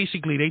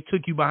 Basically, they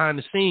took you behind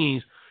the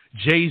scenes.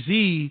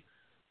 Jay-Z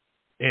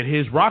and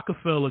his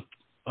Rockefeller,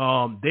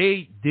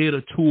 they did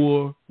a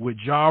tour with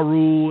Ja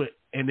Rule,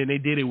 and then they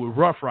did it with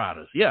Rough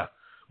Riders. Yeah.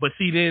 But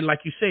see, then,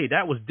 like you say,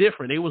 that was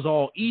different. They was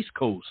all East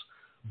Coast.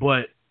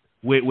 But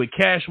with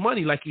Cash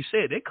Money, like you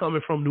said, they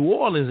coming from New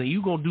Orleans, and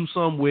you going to do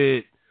something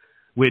with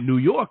New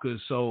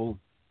Yorkers. So,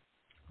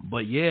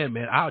 but yeah,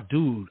 man, I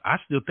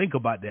still think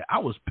about that. I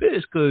was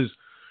pissed because,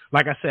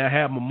 like I said, I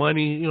had my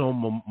money,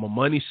 my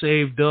money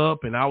saved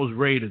up, and I was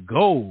ready to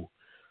go.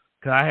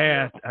 Cause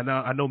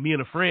I know me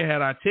and a friend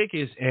had our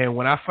tickets, and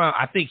when I found,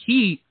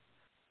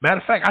 matter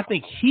of fact, I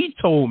think he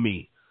told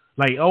me,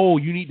 like, oh,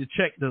 you need to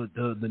check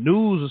the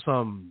news or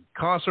some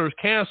concerts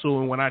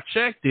canceled. And when I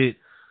checked it,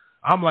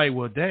 I'm like,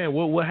 well, damn,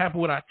 what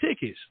happened with our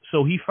tickets?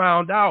 So he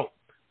found out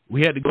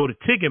we had to go to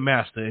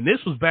Ticketmaster, and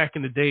this was back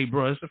in the day,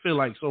 bro. I feel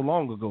like so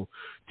long ago.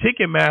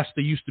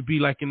 Ticketmaster used to be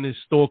like in this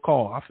store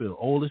called, I feel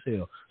old as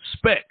hell,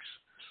 Specs,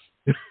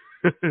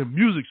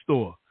 music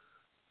store.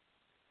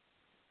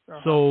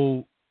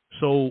 So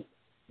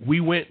we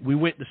went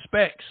to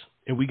Specs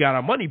and we got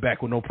our money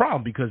back with no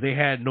problem because they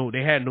had no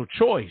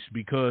choice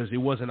because it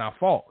wasn't our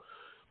fault.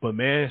 But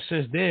man,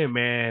 since then,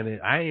 man,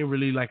 I ain't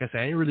really, like I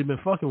said, I ain't really been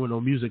fucking with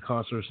no music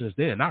concerts since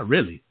then. Not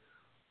really,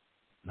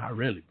 bro.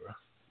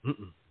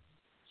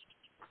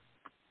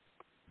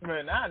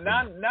 Man,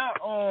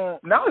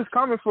 now it's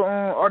common for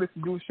artists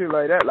to do shit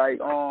like that. Like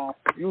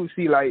you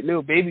see like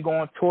Lil Baby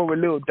going on tour with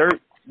Lil Durk.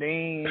 They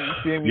ain't, you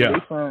feel me? Yeah. They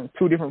from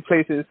two different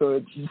places,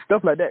 so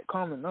stuff like that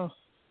common now.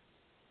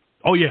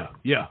 Oh yeah,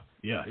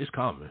 it's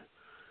common.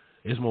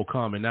 It's more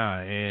common now,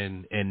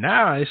 and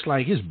now it's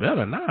like it's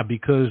better now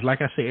because,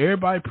 like I said,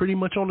 everybody pretty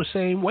much on the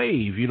same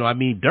wave. You know, I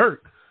mean,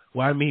 Dirk.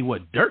 Well, I mean,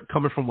 Dirk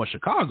coming from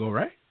Chicago,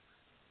 right?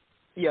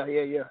 Yeah.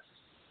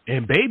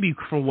 And Baby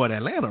from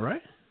Atlanta,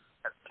 right?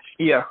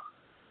 Yeah.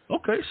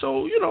 Okay,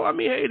 so you know, I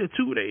mean, hey, the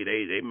two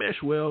they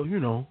mesh well, you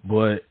know,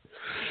 but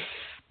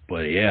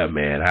yeah,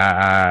 man,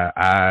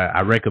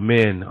 I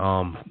recommend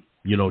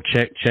you know,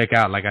 check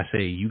out, like I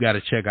say, you got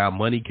to check out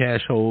Money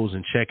Cash Holes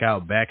and check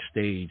out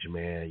Backstage,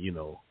 man. You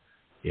know,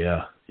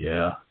 yeah,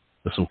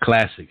 there's some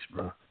classics,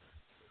 bro.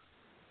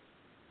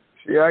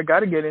 Yeah, I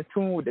got to get in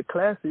tune with the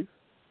classics.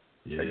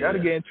 Yeah. I got to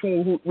get in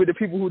tune with the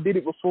people who did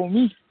it before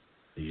me.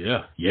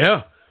 Yeah.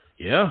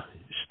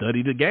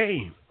 Study the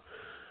game.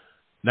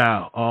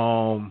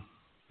 Now,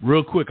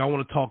 real quick, I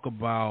want to talk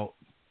about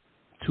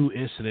two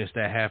incidents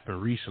that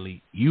happened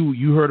recently.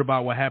 You heard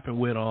about what happened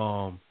with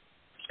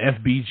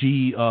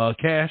FBG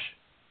Cash?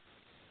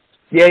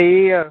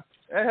 Yeah.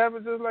 That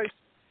happened just like,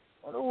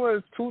 what it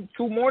was,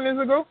 two mornings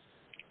ago?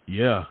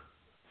 Yeah.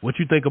 What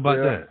you think about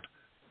that?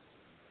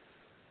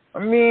 I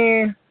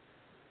mean,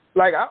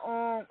 like I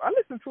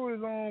listen to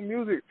his own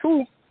music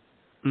too.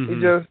 Mm-hmm.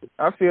 It just,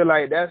 I feel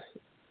like that's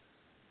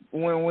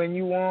when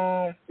you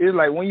it's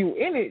like when you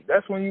in it,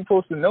 that's when you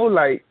supposed to know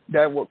like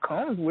that what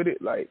comes with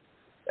it. Like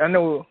I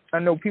know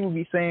people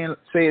be say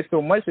it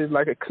so much, it's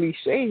like a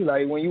cliche.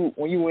 Like when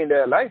you in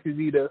that life, it's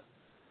either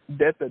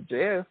death or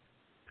jail.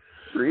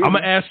 Really. I'm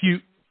gonna ask you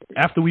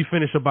after we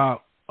finish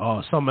about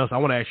something else. I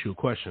want to ask you a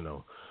question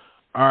though.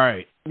 All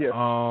right. Yeah.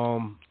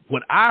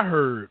 What I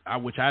heard,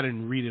 which I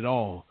didn't read at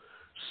all,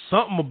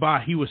 something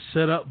about he was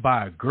set up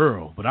by a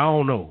girl, but I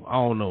don't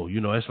know.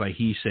 You know, it's like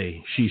he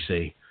say, she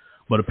say.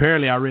 But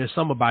apparently, I read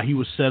something about he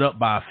was set up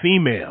by a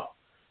female,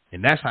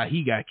 and that's how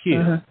he got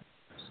killed.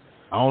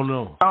 Mm-hmm. I don't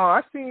know. Oh,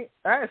 I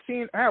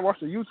had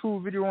watched a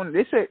YouTube video on it.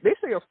 They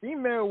say a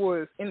female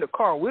was in the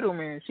car with him,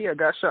 and she had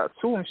got shot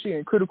too, and she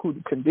in critical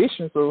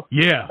condition. So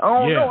yeah,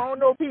 I don't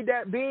know if he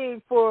that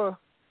big for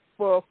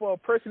a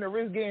person to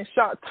risk getting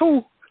shot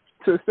too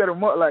to set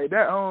him up like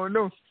that. I don't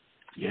know.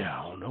 Yeah,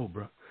 I don't know,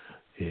 bro.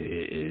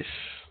 It's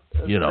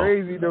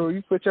crazy though.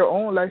 You put your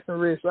own life in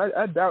risk.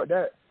 I doubt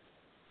that.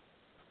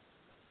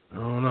 I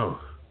don't know.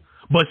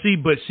 But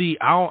see,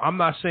 I'm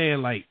not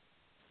saying like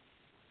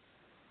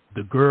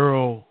the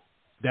girl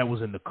that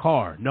was in the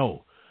car.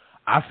 No.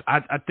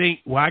 I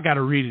think, well, I got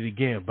to read it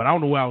again, but I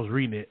don't know where I was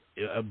reading it.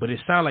 But it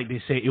sounded like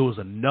they said it was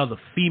another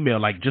female,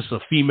 like just a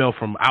female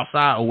from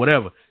outside or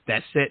whatever,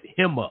 that set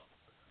him up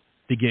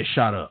to get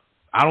shot up.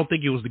 I don't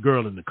think it was the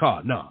girl in the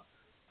car. No.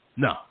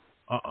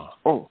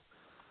 Oh.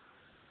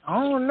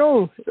 I don't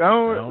know. I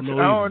don't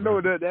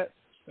know that.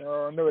 I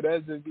don't know.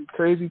 That's the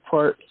crazy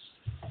part.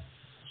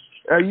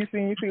 You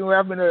seen what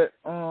happened to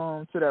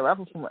that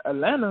rapper from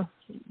Atlanta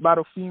about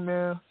a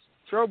female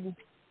trouble?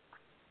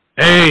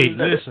 Hey,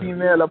 listen.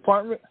 Female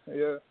apartment?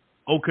 Yeah.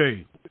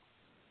 Okay.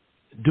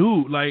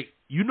 Dude, like,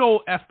 you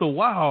know, after a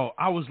while,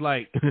 I was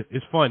like,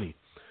 it's funny.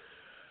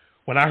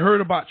 When I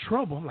heard about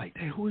Trouble, I'm like,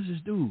 damn, who is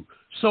this dude?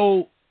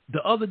 So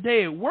the other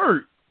day at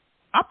work,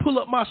 I pull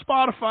up my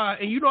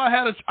Spotify, and you know, I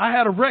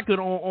had a record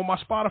on my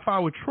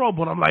Spotify with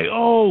Trouble, and I'm like,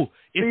 oh,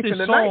 it's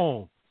this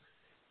song.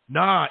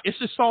 Nah, it's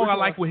the song I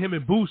like with him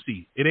and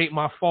Boosie. It ain't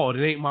my fault.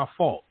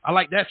 I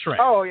like that track.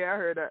 Oh yeah, I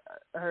heard that.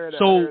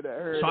 So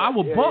I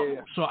would bump.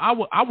 Yeah. So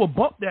I would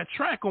bump that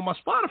track on my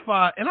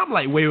Spotify, and I'm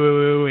like,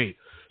 wait.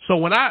 So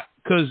when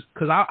cause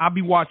I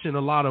be watching a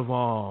lot of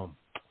on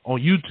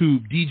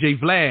YouTube DJ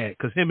Vlad,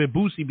 cause him and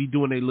Boosie be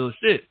doing their little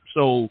shit.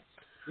 So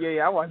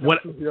yeah, I watch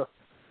that too. Yeah.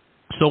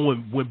 So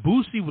when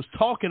Boosie was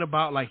talking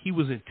about like he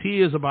was in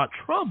tears about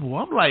Trouble,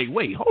 I'm like,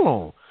 wait, hold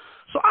on.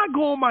 So I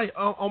go on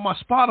my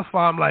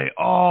Spotify. I'm like,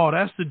 oh,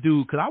 that's the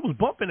dude, because I was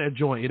bumping that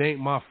joint. It ain't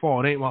my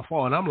fault. And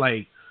I'm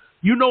like,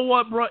 you know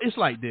what, bro? It's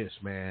like this,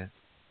 man.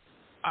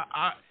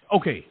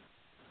 Okay.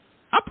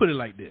 I put it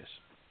like this.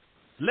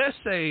 Let's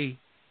say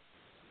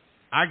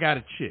I got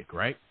a chick,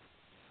 right?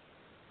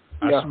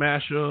 Yeah. I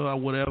smash her or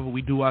whatever.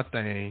 We do our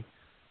thing.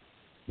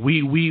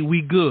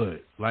 We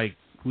good. Like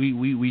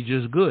we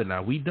just good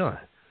now. We done.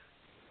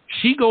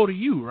 She go to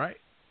you, right?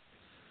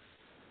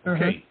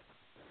 Okay.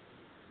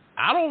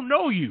 I don't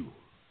know you.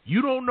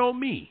 You don't know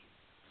me.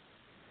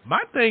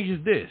 My thing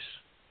is this.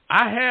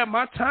 I had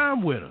my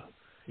time with her.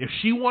 If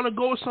she want to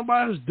go with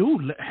somebody else,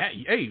 dude,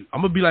 hey,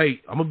 I'm gonna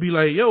be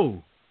like,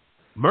 yo,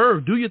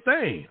 Merv, do your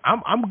thing.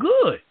 I'm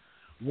good.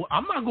 Well,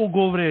 I'm not gonna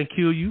go over there and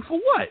kill you for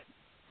what?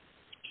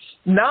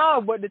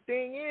 No, but the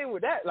thing is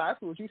with that, like,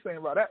 that's what you saying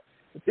about that.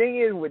 The thing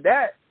is with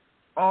that,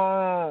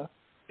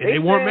 they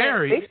weren't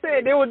married. They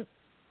said they were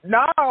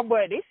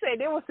but they said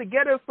they was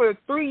together for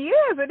 3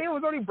 years and they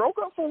was only broke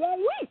up for 1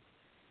 week.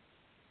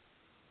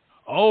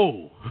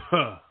 Oh.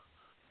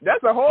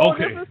 That's a whole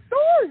different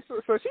story.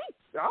 So she,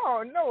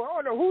 I don't know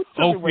who's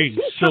tripping, but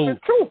she's tripping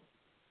too.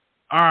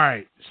 All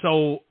right.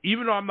 So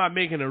even though I'm not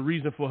making a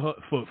reason for her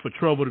for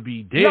trouble to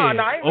be dead,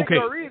 I ain't making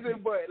no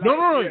reason, but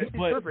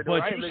like,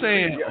 but you're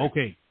saying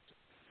okay.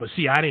 But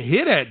see, I didn't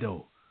hear that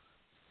though.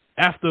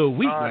 After a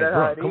week, like,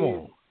 bro, come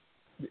on.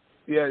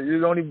 Yeah,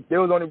 they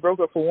was only broke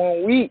up for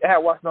 1 week. I had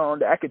watched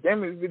the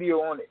academic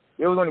video on it.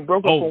 They was only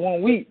broke up for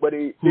 1 week, but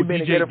they've been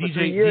together for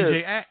 3 years.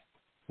 DJ Act?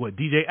 What,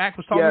 DJ Act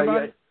was talking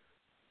about it?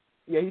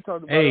 Yeah, he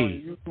talked about it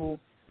on YouTube.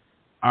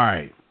 All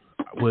right.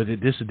 Well,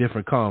 this is a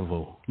different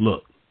convo.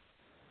 Look,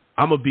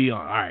 I'm gonna be on.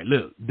 All right,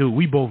 look, dude,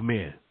 we both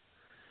men.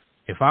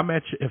 If I'm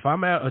at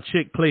a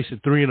chick place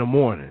at 3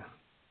 a.m,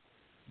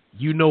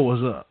 you know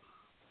what's up.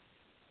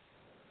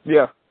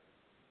 Yeah.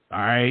 All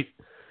right.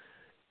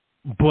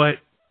 But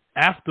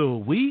after a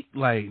week,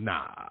 like,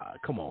 nah,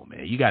 come on,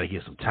 man. You got to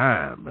get some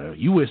time, man.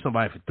 You with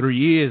somebody for 3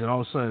 years, and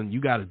all of a sudden you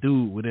got to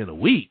do it within a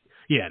week.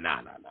 Yeah,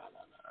 nah.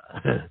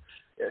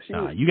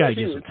 Yeah, you got to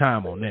get some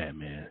time on that,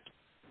 man.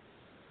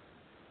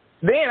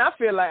 Then I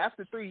feel like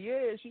after 3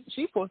 years,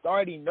 she supposed to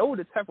already know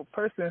the type of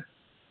person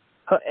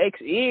her ex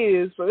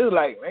is. So it's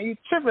like, man, you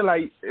tripping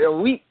like a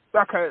week.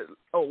 Like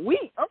a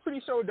week. I'm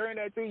pretty sure during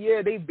that 3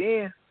 years they've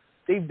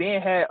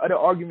been had other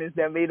arguments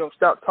that made them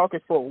stop talking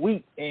for a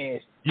week.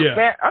 And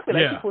man, I feel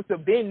like she supposed to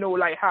been know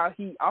like how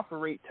he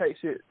operate type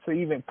shit to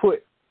even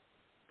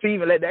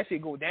let that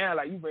shit go down.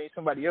 Like you bring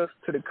somebody else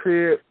to the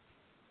crib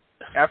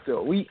after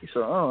a week.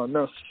 So I don't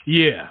know.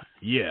 Yeah.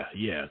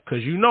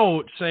 Because you know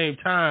at the same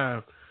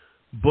time,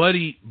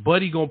 Buddy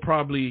gonna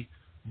probably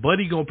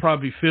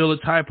feel a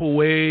type of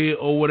way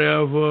or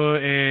whatever,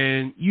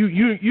 and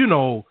you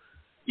know.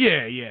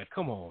 Yeah,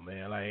 come on,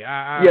 man. Like,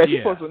 she's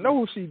supposed to know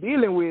who she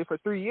dealing with for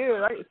 3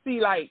 years. I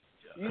see, like,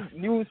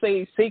 you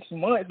say 6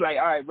 months. Like,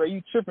 all right, bro,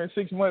 you tripping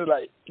 6 months.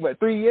 Like, what,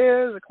 3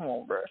 years? Come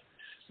on, bro.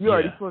 You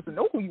already supposed to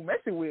know who you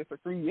messing with for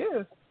 3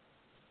 years.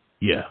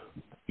 Yeah.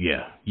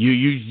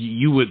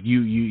 You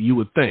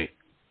would think.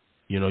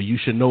 You know, you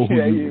should know who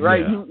you.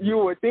 Right. Yeah. You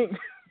would think.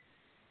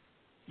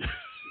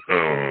 Oh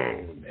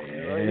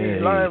man, I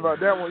ain't lying about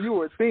that one. You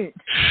would think.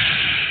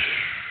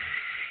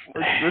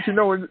 But you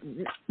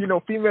know,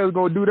 females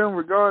gonna do them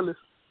regardless.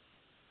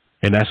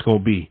 And that's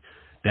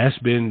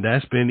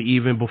been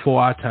even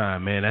before our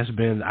time, man. I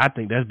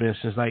think that's been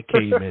since like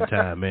caveman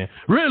time, man.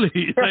 Really,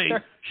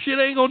 like shit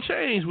ain't gonna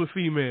change with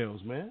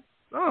females, man.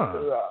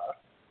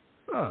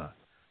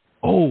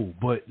 Oh,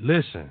 but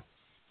listen,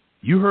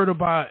 you heard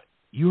about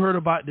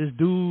this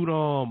dude,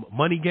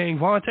 Money Gang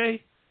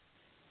Vontae?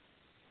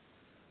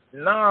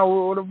 Nah,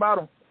 what about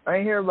him? I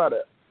ain't hear about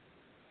it.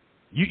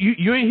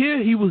 You ain't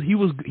hear? He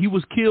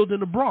was killed in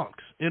the Bronx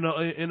in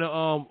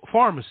a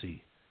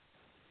pharmacy.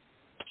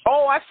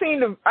 Oh, I seen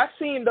the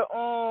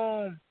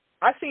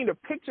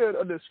picture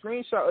of the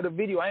screenshot of the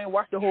video. I ain't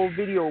watched the whole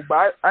video,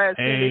 but I had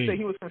seen they say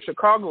he was from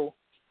Chicago.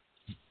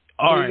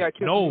 All right, he got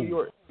killed in New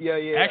York. Yeah.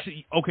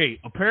 Actually, okay.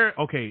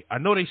 I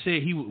know they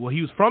said he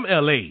was from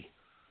L.A.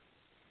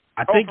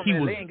 I think he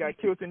was. LA and got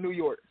killed in New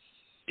York.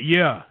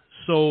 Yeah.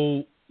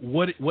 So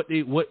what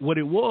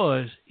it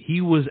was,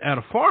 he was at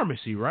a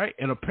pharmacy, right?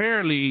 And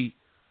apparently,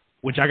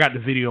 which I got the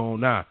video on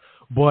now,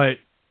 but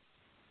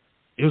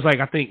it was like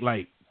I think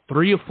like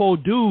 3 or 4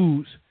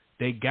 dudes.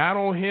 They got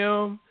on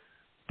him.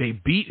 They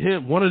beat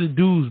him. One of the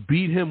dudes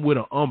beat him with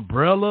an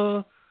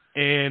umbrella,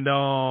 and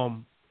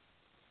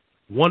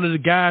one of the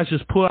guys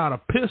just pulled out a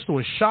pistol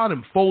and shot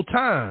him 4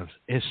 times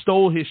and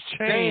stole his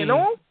chain.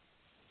 No?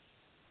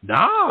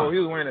 Nah. Oh, he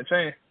was wearing a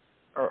chain.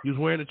 Oh. He was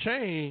wearing a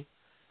chain,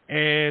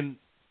 and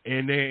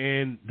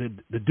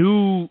the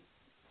dude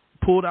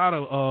pulled out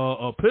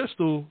a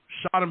pistol,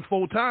 shot him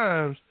 4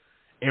 times,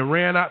 and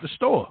ran out the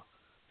store.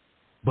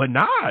 But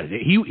nah,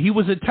 he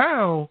was in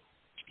town.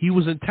 He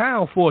was in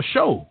town for a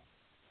show.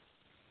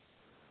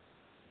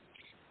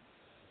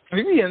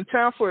 He was in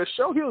town for a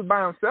show? He was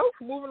by himself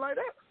moving like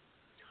that?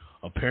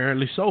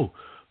 Apparently so.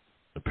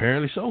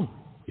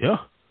 Yeah.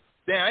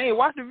 Damn, I ain't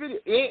watched the video.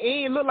 It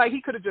ain't look like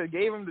he could have just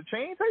gave him the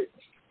chain tape.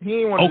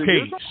 He ain't want to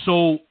do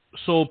something?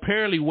 So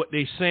apparently what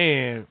they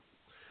saying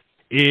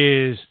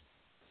is,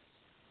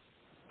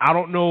 I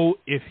don't know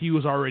if he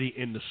was already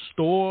in the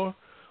store,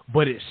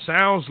 but it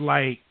sounds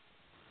like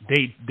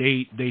they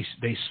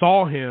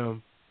saw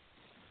him.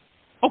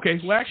 Okay,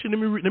 well actually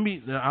let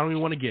me I don't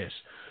even want to guess.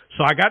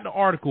 So I got the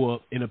article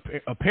up, and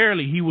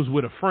apparently he was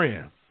with a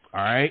friend.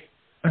 All right.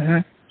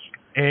 Uh-huh.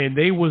 And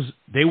they was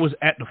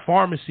at the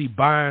pharmacy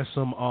buying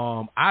some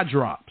eye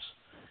drops,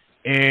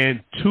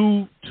 and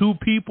two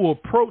people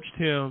approached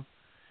him,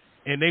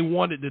 and they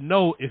wanted to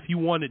know if he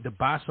wanted to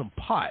buy some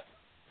pot.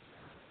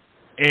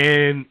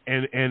 And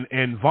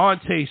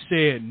Vontae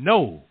said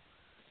no,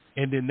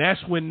 and then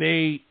that's when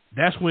the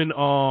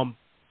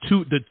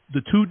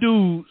two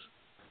dudes,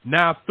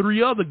 now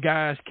 3 other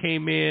guys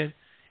came in,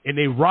 and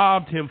they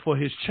robbed him for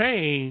his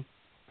chain,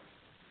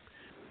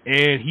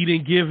 and he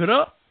didn't give it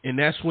up, and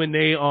that's when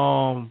they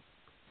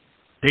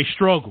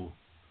struggled,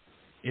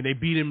 and they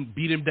beat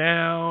him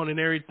down and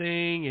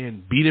everything,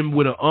 and beat him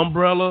with an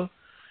umbrella,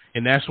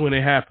 and that's when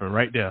it happened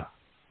right there.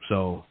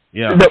 So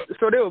yeah.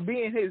 So they were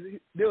beating his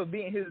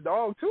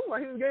dog too while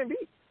he was getting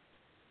beat.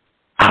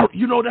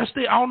 That's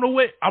the I don't know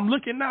what I'm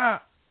looking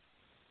now.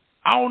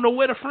 I don't know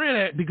where the friend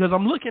at, because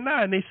I'm looking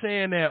now and they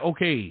saying that,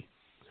 okay,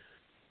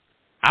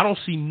 I don't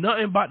see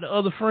nothing about the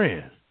other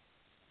friend.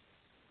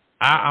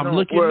 I'm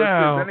looking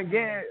now. Then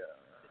again,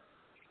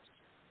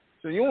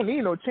 so you don't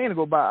need no chain to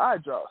go buy eye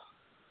drops.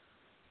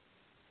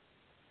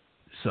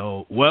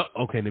 So, well,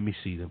 okay, let me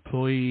see. The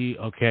employee,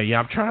 okay, yeah,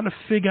 I'm trying to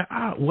figure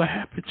out what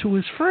happened to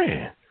his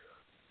friend.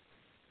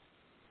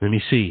 Let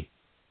me see.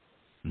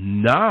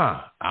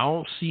 Nah, I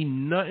don't see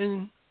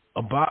nothing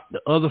about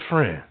the other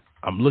friend.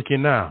 I'm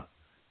looking now.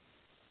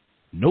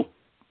 Nope.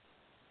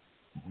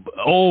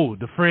 Oh,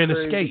 the friend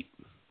escaped.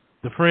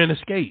 The friend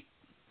escaped.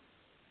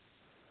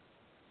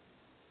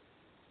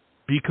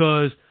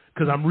 Because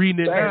I'm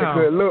reading it now.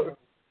 Good look.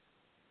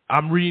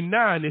 I'm reading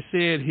now, and it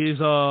said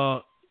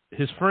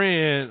his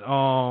friend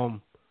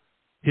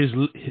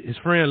his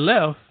friend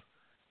left,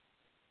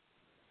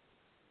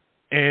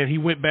 and he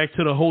went back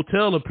to the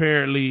hotel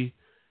apparently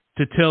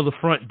to tell the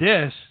front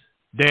desk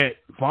that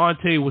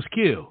Vontae was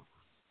killed.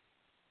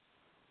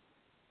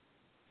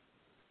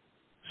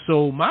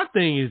 So my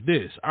thing is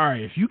this. All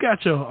right,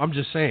 I'm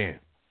just saying,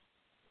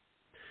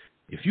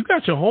 if you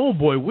got your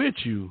homeboy with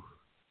you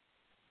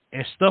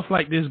and stuff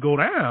like this go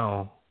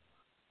down,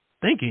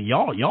 thinking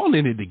y'all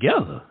in it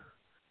together,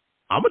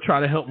 I'm gonna try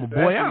to help my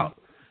boy out.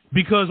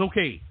 Because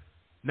okay,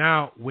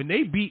 now when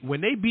they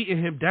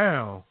beating him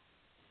down,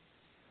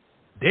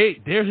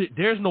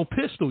 there's no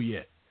pistol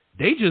yet.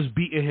 They just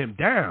beating him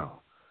down.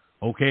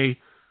 Okay,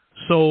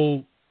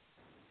 so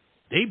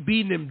they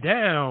beating him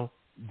down.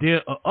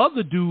 Then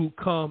other dude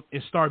come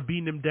and start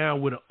beating him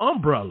down with an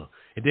umbrella.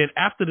 And then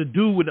after the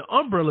dude with the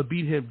umbrella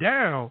beat him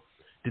down,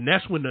 then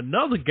that's when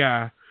another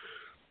guy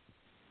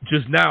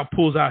just now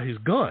pulls out his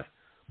gun.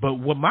 But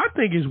what my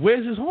thing is,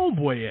 where's his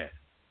homeboy at?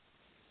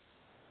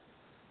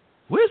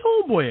 Where's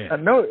homeboy at? I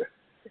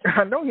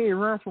know he ain't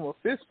run from a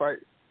fist fight.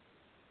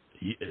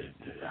 Yeah,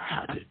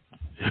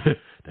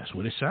 that's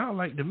what it sounds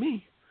like to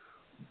me.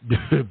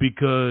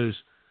 Because,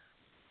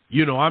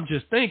 I'm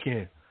just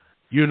thinking,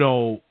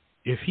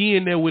 if he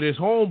in there with his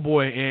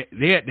homeboy and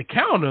they at the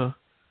counter,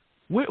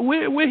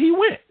 where he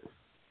went?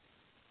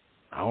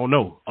 I don't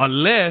know.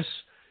 Unless,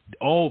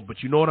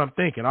 but you know what I'm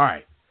thinking? All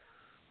right.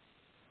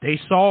 They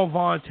saw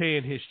Vontae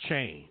in his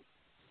chain.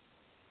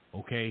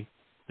 Okay?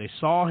 They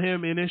saw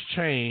him in his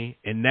chain,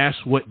 and that's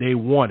what they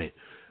wanted.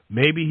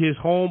 Maybe his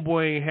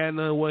homeboy ain't had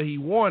none of what he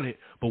wanted,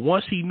 but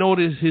once he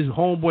noticed his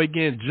homeboy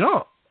getting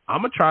jumped,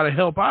 I'm going to try to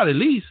help out at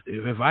least.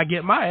 If I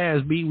get my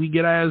ass beat, we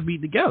get our ass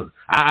beat together.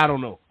 I don't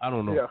know.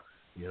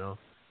 Yeah.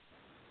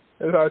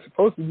 That's how it's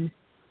supposed to be.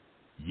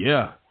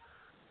 Yeah.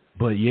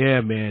 But yeah,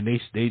 man,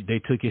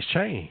 they took his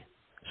chain.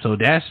 So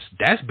that's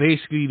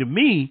basically, to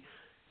me,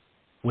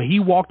 when he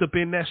walked up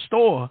in that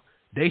store,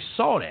 they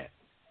saw that.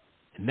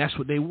 And that's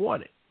what they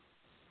wanted.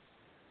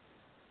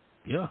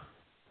 Yeah.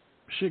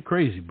 Shit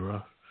crazy,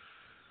 bro.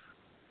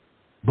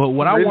 But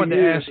what I wanted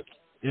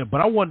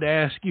to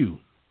ask you,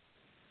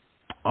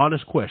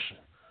 honest question.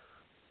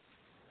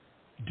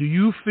 Do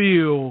you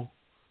feel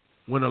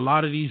when a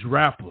lot of these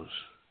rappers,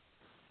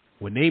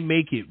 when they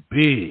make it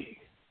big,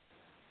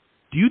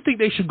 do you think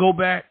they should go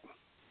back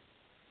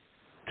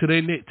to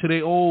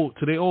their old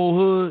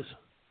hoods?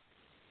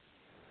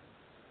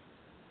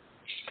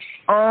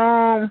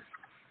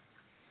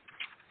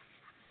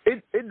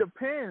 It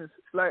depends.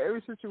 Like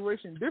every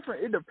situation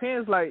different. It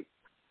depends. Like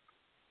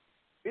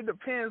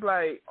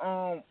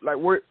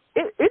where.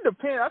 It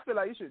depends. I feel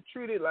like you should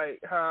treat it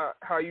like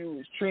how you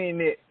was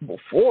treating it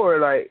before.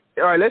 Like,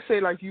 all right, let's say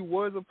like you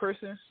was a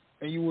person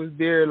and you was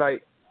there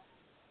like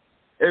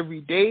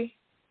every day,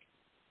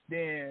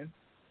 then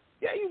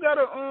yeah, you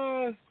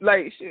gotta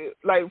like shit,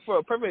 like for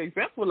a perfect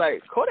example,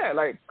 like Kodak,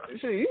 like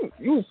shit,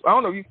 you I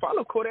don't know if you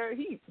follow Kodak,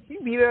 he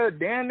be there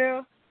down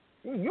there.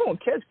 You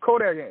don't catch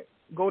Kodak and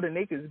go to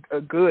Naked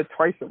a good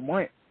twice a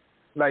month.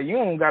 Like you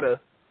don't gotta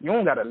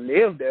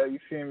live there, you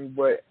feel me?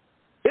 But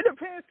it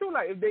depends too,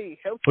 like if they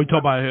help you. We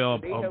talk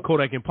about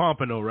Kodak and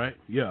Pompano, right?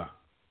 Yeah.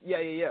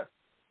 Yeah.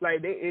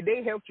 Like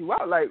they helped you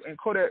out, like in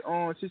Kodak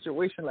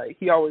situation, like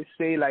he always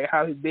say like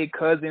how his big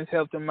cousins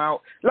helped him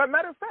out. Like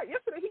matter of fact,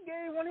 yesterday he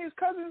gave one of his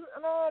cousins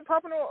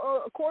Pompano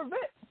a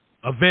Corvette.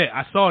 A vet.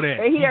 I saw that.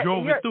 And he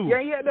drove it through.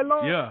 Yeah, he had the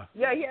long. Yeah,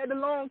 he had the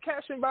long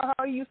caption about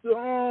how he used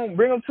to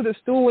bring him to the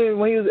stool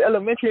when he was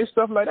elementary and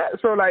stuff like that.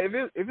 So like if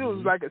it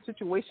was like a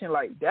situation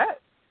like that,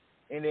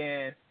 and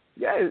then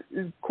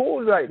it's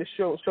cool like to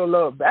show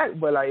love back.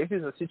 But like if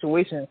it's a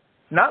situation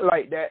not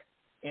like that,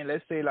 and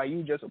let's say like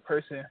you just a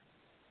person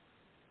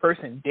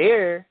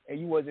there, and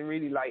you wasn't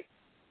really like.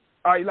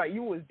 Like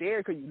you was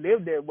there because you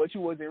lived there, but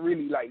you wasn't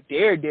really like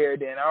there.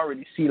 Then I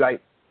already see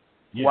like,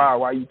 wow,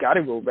 why you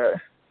gotta go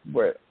back.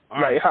 But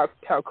like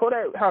how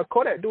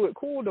Kodak do it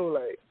cool though.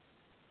 Like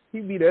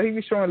he be there, he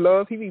be showing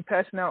love, he be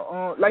passing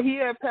out like he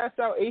had passed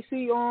out AC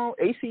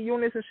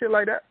units and shit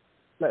like that.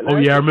 Like,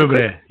 I remember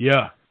that.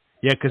 Yeah,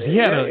 because he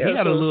had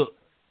a little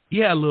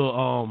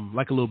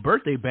like a little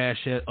birthday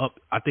bash up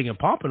I think in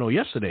Pompano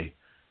yesterday.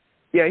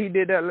 Yeah, he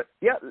did that.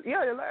 Yeah,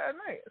 last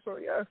night. So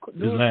yeah,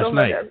 this last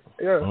night. Like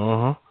that.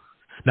 Yeah.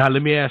 Now,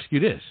 let me ask you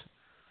this.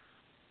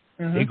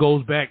 Mm-hmm. It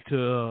goes back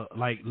to,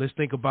 like, let's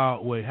think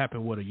about what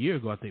happened, a year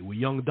ago, I think, with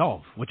Young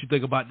Dolph. What you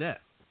think about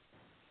that?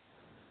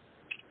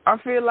 I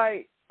feel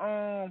like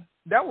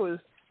that was,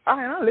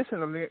 I listen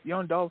to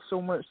Young Dolph so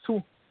much,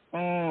 too.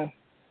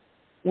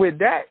 With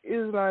that,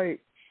 is like,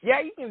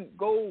 yeah, you can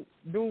go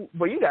do,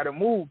 but you got to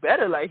move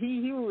better. Like,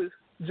 he was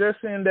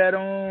just in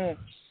that,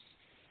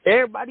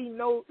 everybody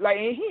know, like,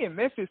 and he in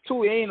Memphis,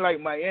 too. It ain't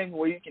like Miami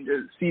where you can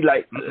just see,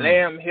 like,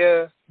 lamb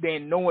hair,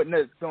 then no one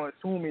that's going to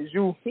assume it's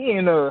you. He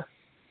in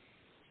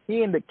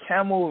the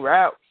camel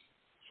wrap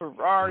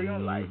Ferrari.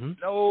 I'm like,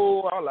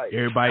 no. I'm like,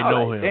 everybody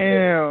know him.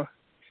 Damn.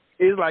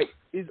 It's like,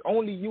 it's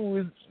only you.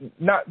 It's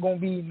not going to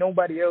be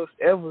nobody else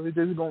ever. It's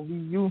just going to be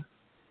you.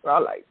 So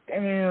I'm like,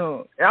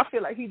 damn. And I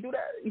feel like he do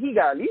that. He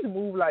got at least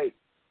move, like,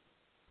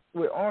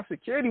 with armed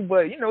security.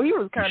 But, he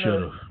was kind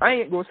of, I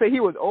ain't going to say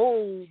he was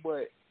old,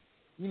 but,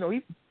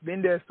 he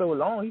been there so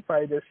long, he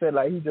probably just said,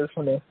 like, he just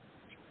want to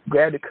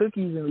grab the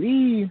cookies and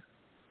leave.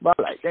 But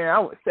I'm like, damn, I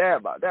was sad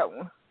about that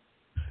one.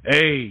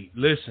 Hey,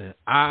 listen,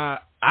 I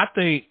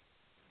think,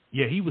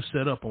 he was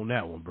set up on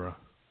that one, bro.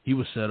 He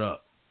was set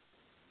up.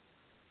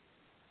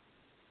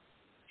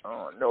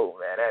 Oh, no,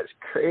 man, that's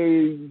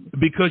crazy.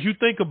 Because you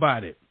think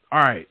about it.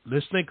 All right,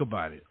 let's think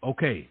about it.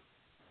 Okay.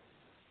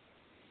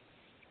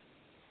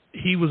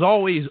 He was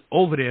always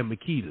over there at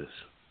Makita's.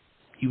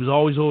 He was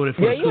always over there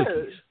for the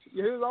cookies.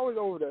 Yeah, he was always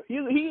over there.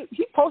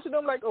 He posted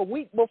them like a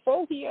week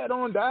before he had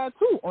on died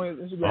too on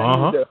his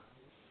Instagram.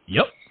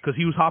 Yep, because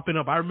he was hopping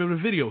up. I remember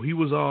the video. He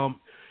was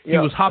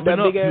was hopping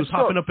up. He was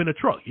hopping up in the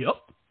truck.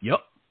 Yep.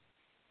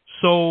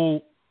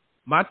 So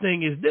my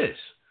thing is this: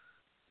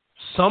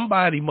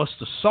 somebody must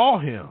have saw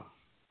him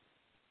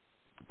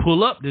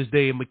pull up this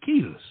day in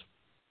Makita's.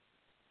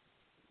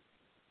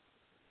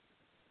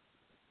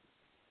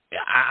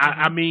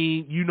 I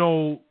mean,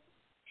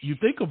 you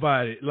think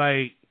about it,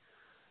 like.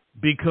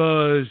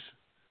 Because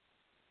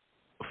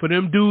for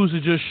them dudes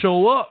to just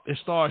show up and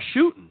start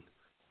shooting,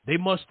 they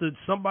must have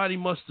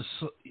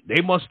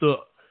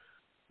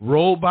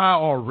rolled by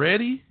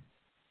already,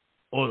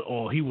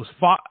 or he was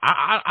fought.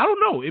 I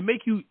don't know. It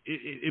make you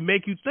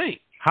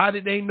think. How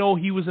did they know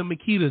he was in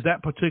Makita's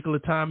that particular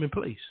time and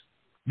place?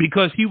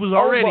 Because he was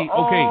already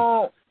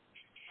okay.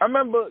 I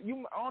remember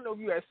I don't know if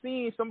you had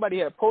seen somebody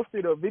had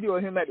posted a video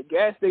of him at the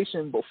gas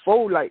station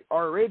before, like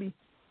already.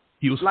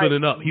 He was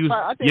filling up. He was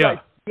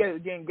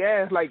getting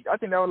gas, like, I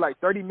think that was like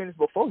 30 minutes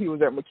before he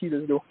was at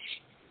Makita's, though.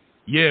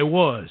 Yeah, it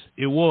was.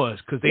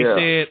 Because they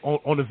said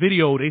on the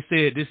video, they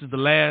said this is the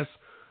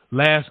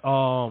last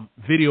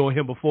video of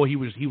him before he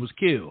was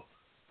killed.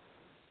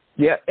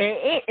 Yeah, and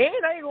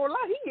I ain't gonna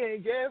lie, he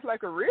getting gas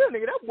like a real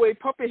nigga. That boy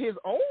pumping his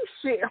own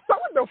shit.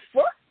 What the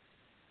fuck?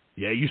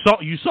 Yeah, you saw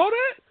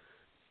that?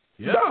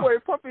 Yeah. That boy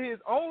pumping his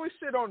own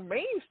shit on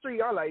Main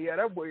Street. I'm like, yeah,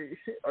 that boy,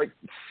 like,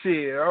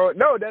 shit.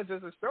 No, that's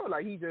just a show.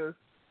 Like, he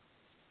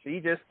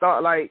just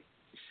thought, like,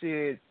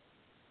 shit,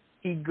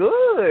 he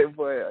good,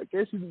 but I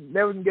guess he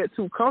never can get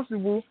too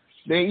comfortable.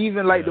 Then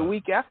even, like, the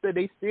week after,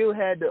 they still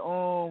had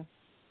the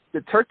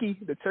turkey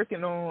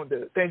on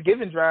the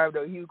Thanksgiving drive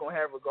that he was going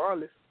to have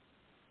regardless.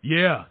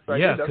 Yeah, so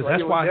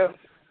because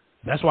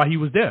that's why he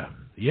was there.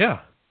 Yeah.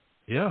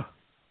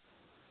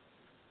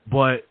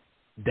 But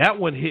that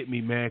one hit me,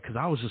 man, because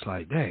I was just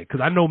like, dang,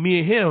 because I know me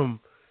and him,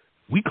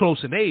 we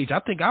close in age. I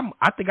think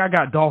I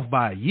got Dolph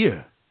by a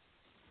year.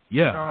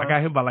 Yeah, I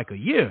got him by like a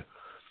year.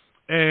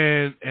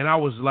 And I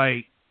was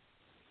like,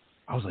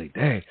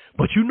 dang.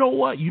 But you know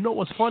what? You know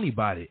what's funny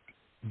about it?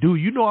 Dude,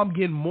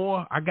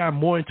 I got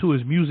more into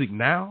his music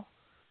now.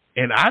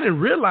 And I didn't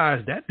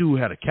realize that dude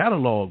had a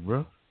catalog,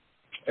 bro.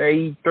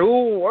 Hey,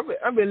 dude,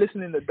 I've been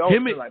listening to Dolph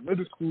in like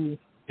middle school.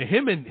 And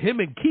him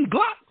and Key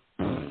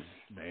Glock.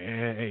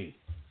 Man,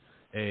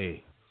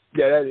 hey.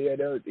 Yeah,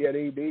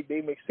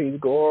 they make things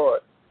go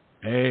hard.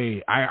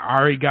 Hey, I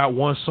already got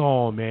one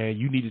song, man.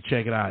 You need to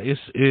check it out.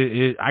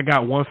 I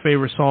got one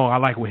favorite song I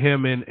like with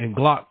him and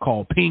Glock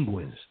called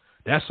Penguins.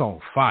 That song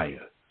fire.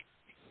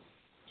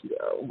 Yeah,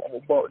 I'm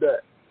about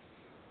that.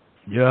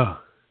 Yeah.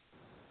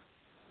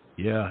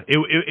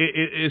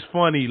 It's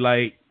funny.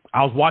 Like,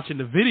 I was watching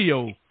the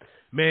video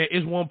Man,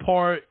 it's one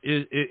part.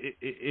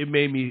 It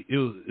made me.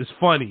 It's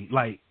funny.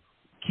 Like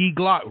Key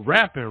Glock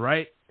rapping,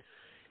 right?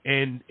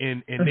 And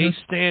they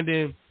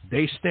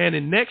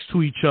standing next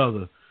to each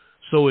other.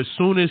 So as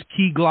soon as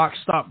Key Glock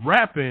stopped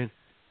rapping,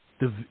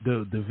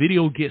 the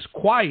video gets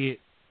quiet,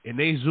 and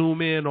they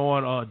zoom in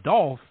on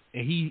Dolph,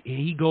 and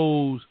he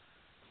goes,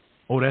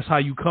 "Oh, that's how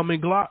you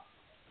coming, Glock?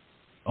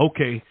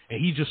 Okay." And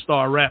he just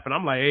started rapping.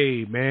 I'm like,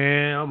 "Hey,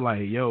 man," I'm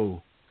like,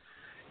 "Yo,"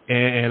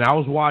 and I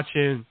was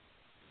watching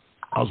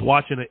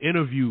an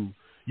interview.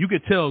 You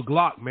could tell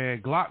Glock,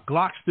 man,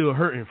 Glock's still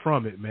hurting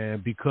from it,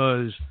 man,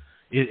 because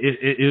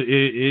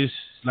it's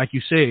like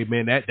you said,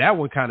 man, that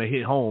one kind of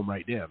hit home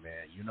right there,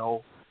 man, you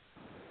know?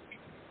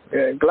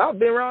 Yeah, Glock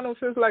been around him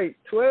since like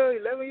 12,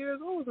 11 years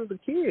old, since a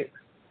kid.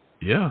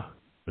 Yeah,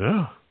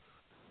 bro,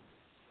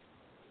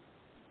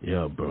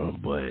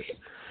 but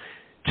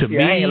to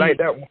me, I ain't like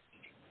that one.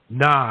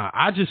 Nah,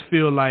 I just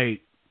feel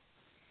like,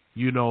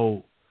 you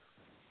know,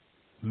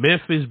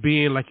 Memphis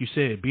being, like you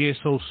said, being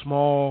so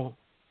small,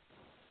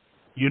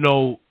 you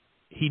know,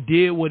 he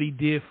did what he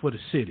did for the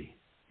city.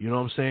 You know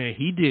what I'm saying?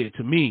 He did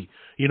to me.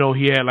 You know,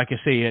 he had, like I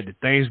say, he had the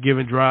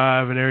Thanksgiving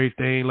drive and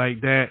everything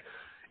like that.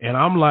 And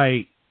I'm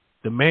like,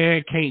 the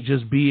man can't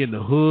just be in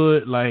the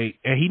hood. Like,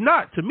 and he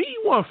not, to me, he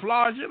wasn't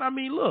flogging. I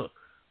mean, look,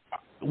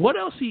 what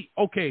else he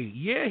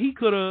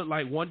could have,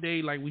 like, one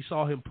day, like, we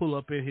saw him pull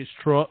up in his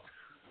truck.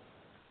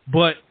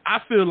 But I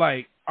feel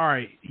like, all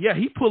right, yeah,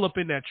 he pull up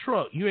in that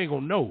truck. You ain't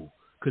going to know.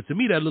 Because to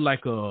me, that looked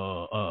like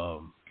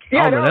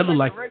that looked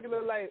like a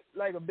regular,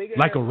 like a big,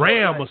 like a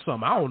Ram or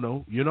something. I don't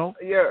know, you know.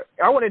 Yeah,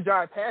 I want to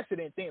drive past it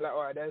and think like,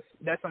 oh,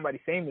 that's somebody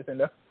famous in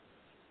there.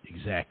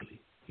 Exactly.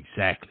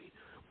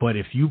 But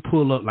if you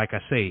pull up, like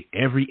I say,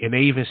 and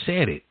they even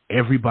said it,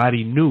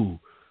 everybody knew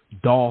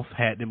Dolph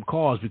had them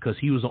cars because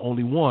he was the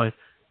only one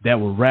that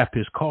would wrap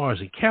his cars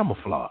in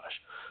camouflage.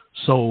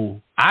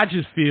 So I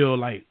just feel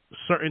like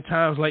certain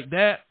times like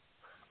that,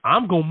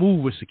 I'm gonna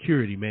move with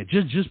security, man.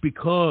 Just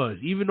because,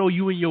 even though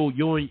you in your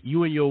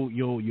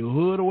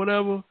hood or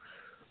whatever,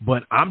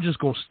 but I'm just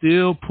gonna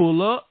still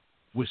pull up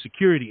with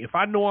security. If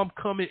I know I'm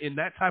coming in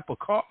that type of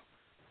car,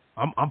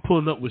 I'm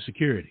pulling up with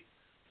security.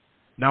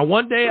 Now,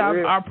 one day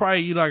I'll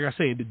probably, like I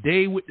say, the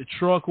day with the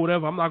truck or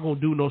whatever, I'm not gonna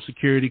do no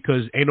security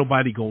because ain't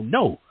nobody gonna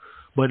know.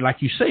 But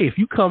like you say, if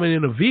you coming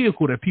in a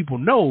vehicle that people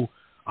know,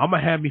 I'm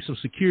gonna have me some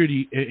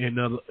security in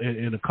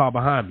the car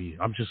behind me.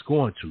 I'm just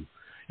going to.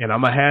 And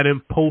I'm going to have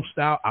them post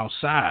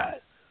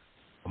outside.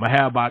 I'm going to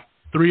have about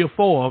 3 or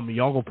 4 of them, and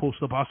y'all going to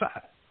post up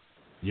outside.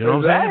 You know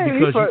what I'm saying?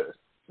 Because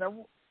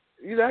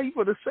you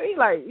put to say,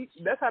 like,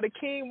 that's how the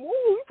king move.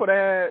 You put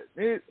that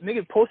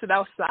nigga posted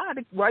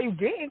outside while you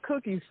getting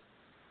cookies.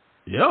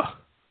 Yeah.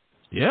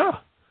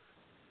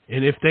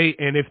 And if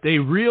they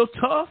real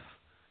tough,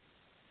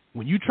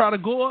 when you try to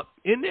go up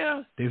in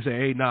there, they say,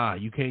 hey, nah,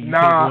 you can't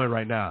go in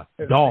right now.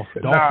 Dolph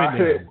in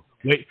there.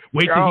 Wait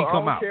till he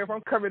come out. I don't care if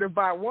I'm coming to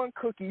buy one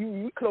cookie.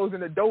 You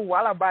closing the door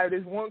while I buy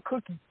this one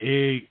cookie.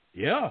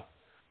 Yeah.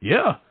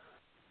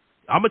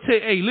 I'm gonna tell you.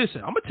 Hey,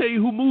 listen. I'm gonna tell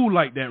you who moved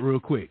like that real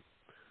quick.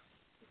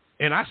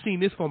 And I seen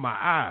this from my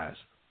eyes.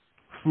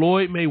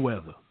 Floyd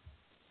Mayweather.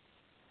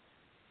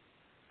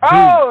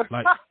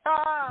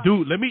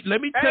 Dude, let me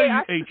tell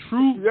you a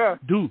true. Yeah.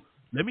 Dude,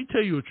 let me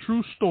tell you a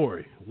true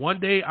story.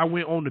 One day I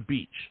went on the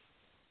beach,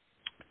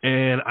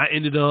 and I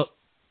ended up.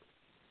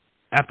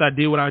 After I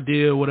did what I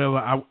did, whatever,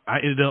 I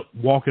ended up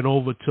walking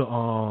over to,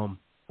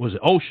 was it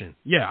Ocean?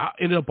 Yeah, I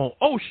ended up on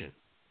Ocean.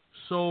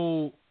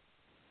 So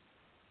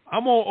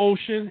I'm on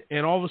Ocean,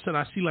 and all of a sudden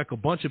I see like a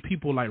bunch of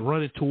people like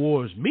running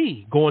towards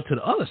me, going to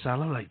the other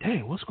side. I'm like,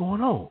 dang, what's going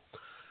on?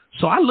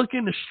 So I look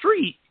in the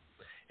street,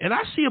 and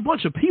I see a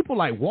bunch of people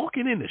like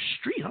walking in the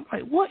street. I'm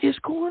like, what is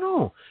going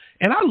on?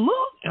 And I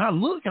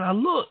look,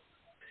 and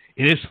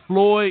it's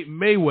Floyd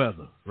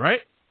Mayweather,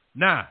 right?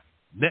 Now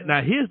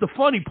here's the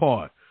funny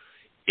part.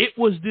 It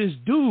was this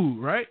dude,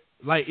 right?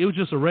 Like, it was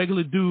just a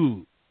regular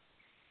dude.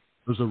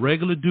 It was a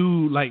regular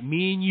dude like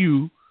me and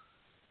you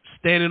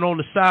standing on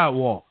the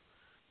sidewalk.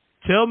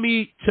 Tell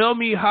me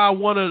how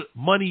one of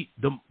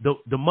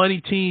the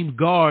money team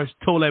guards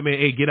told that man,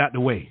 hey, get out the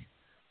way.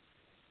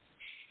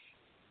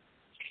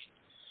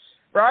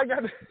 Bro, I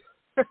got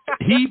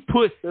He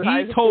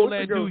told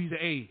that dude, he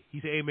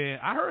said, hey, man,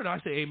 I heard him. I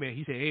said, hey, man.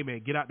 He said, hey,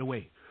 man, get out the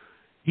way.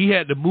 He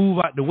had to move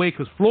out the way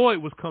because Floyd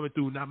was coming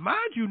through. Now,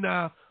 mind you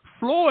now,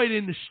 Floyd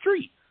in the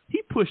street,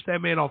 he pushed that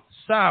man off the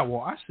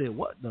sidewalk. I said,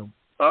 what the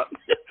fuck?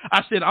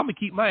 I said, I'm going to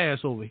keep my ass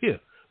over here.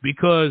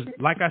 Because,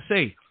 like I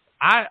say,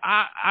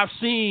 I've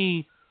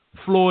seen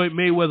Floyd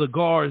Mayweather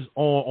guards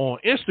on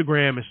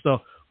Instagram and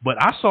stuff, but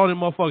I saw them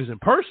motherfuckers in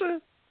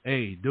person.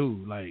 Hey,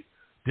 dude, like,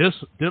 them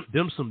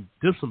some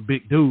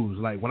big dudes.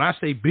 Like, when I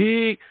say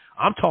big,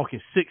 I'm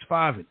talking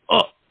 6'5" and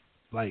up.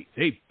 Like,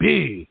 they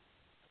big.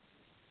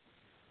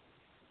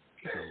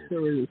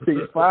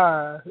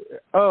 6'5"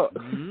 up.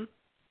 Mm-hmm.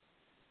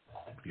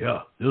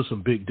 Yeah, there's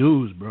some big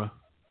dudes, bro.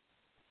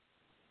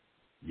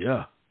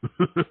 Yeah.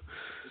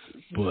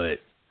 But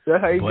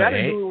that's how you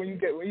gotta do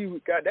it when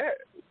you got that.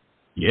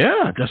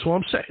 Yeah, that's what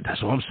I'm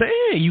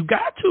saying. You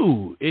got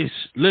to.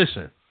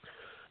 Listen,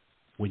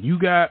 when you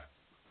got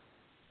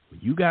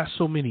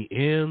so many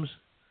M's,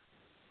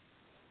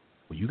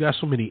 when you got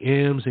so many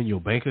M's in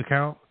your bank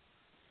account,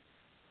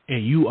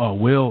 and you are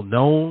well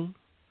known,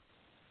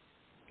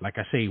 like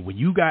I say, when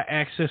you got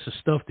access to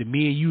stuff that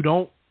me and you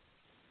don't,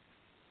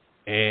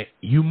 and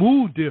you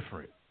move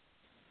different.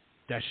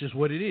 That's just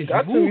what it is.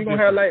 You're gonna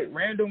have like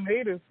random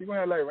haters. You're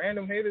gonna have like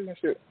random haters and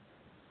shit.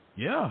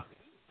 Yeah.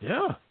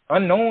 Yeah.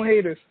 Unknown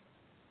haters.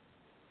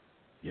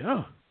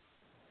 Yeah.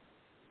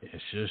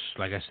 It's just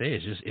like I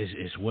say,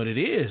 it's what it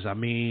is. I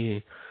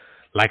mean,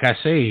 like I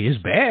say,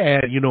 it's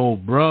bad, you know,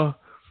 bruh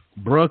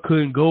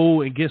couldn't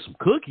go and get some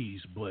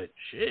cookies, but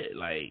shit,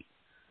 like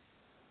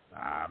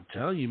I'm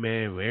telling you,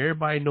 man, when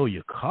everybody know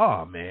your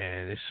car,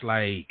 man, it's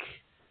like,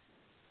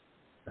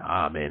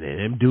 nah, man, and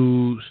them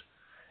dudes,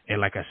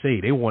 and like I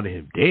say, they wanted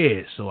him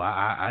dead. So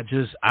I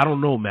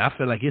don't know, man. I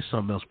feel like it's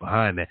something else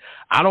behind that.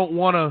 I don't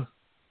want to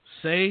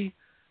say,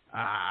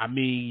 I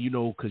mean, you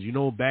know, because, you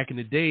know, back in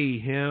the day,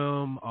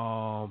 him,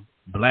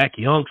 Black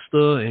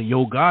Youngster and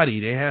Yo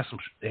Gotti, they had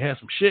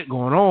some shit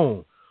going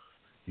on.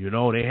 You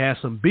know, they had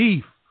some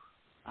beef.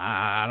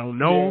 I don't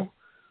know. Yeah.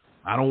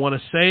 I don't want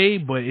to say,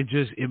 but it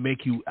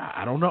make you,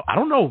 I don't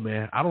know,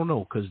 man. I don't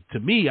know. Because to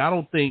me, I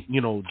don't think,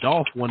 you know,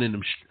 Dolph went in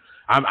them.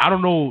 I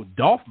don't know.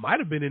 Dolph might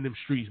have been in them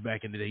streets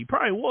back in the day. He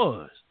probably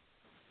was,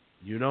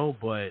 you know,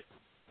 but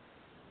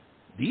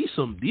these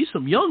some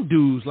young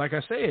dudes, like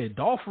I said,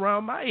 Dolph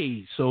around my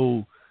age.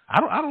 So I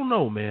don't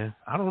know, man.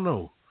 I don't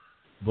know.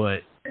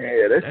 But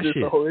yeah, that's just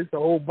shit. It's a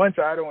whole bunch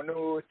of I don't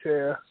know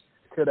to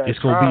that it's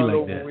gonna be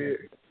like that. With.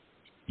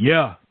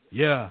 Yeah,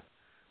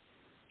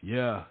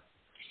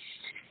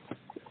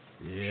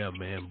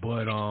 man.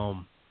 But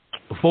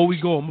before we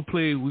go,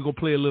 we're gonna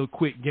play a little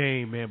quick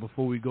game, man,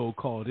 before we go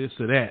call this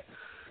or that.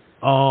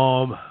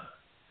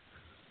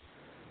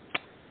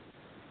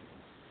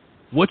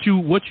 What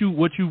you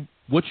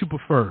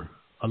prefer?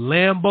 A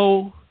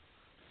Lambo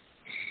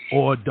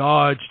or a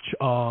Dodge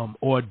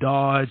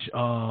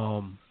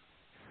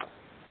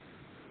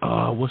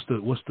what's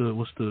the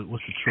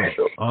truck?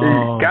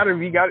 Gotta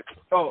be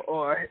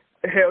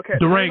Hellcat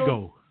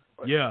Durango.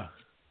 Yeah.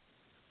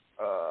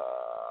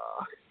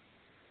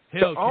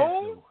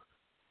 Hellcat.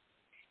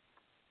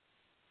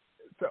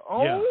 To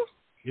own? Yeah.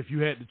 If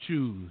you had to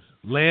choose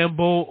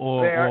Lambo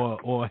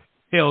or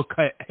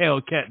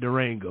Hellcat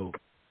Durango.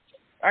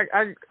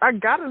 I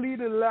gotta leave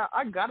the lot.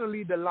 I gotta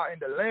leave the lot in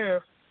the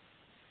land.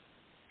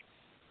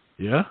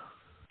 Yeah.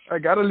 I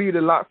gotta leave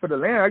the lot for the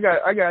land.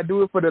 I gotta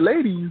do it for the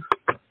ladies.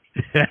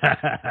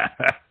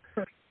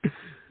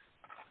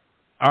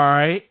 All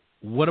right.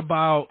 What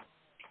about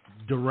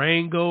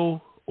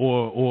Durango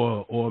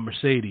or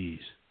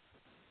Mercedes?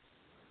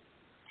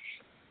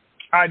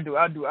 I do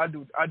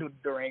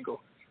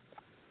Durango.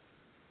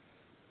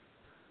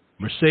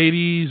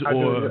 Mercedes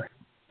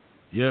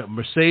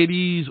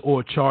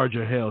or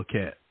Charger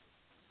Hellcat?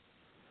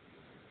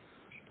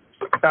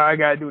 I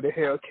gotta do the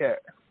Hellcat.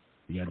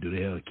 You gotta do the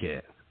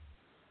Hellcat.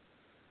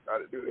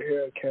 Gotta do the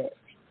Hellcat.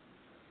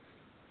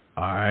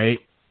 All right.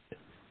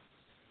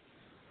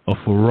 A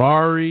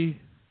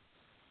Ferrari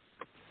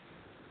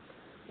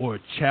or a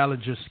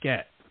Challenger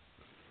Scat?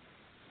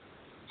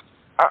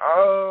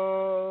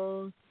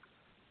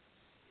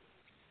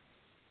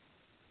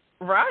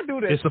 I do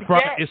this. It's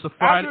a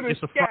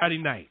Friday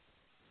night.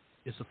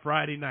 It's a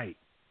Friday night.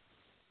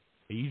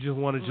 And you just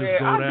want to just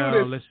go down.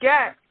 Do the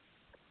Scat.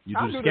 You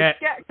do the the Scat?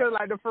 Scat because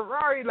like the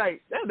Ferrari,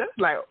 like that's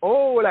like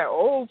old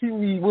people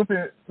be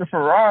whipping the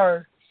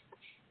Ferrari.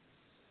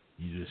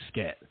 You do the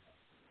Scat.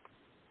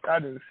 I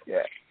do the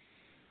Scat.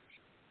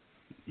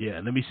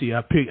 Yeah, let me see.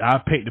 I paint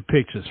the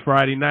pictures.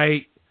 Friday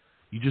night,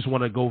 you just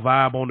want to go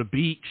vibe on the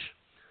beach.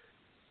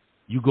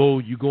 You go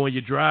in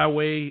your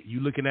driveway. You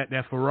looking at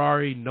that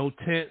Ferrari, no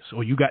tents,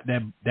 or you got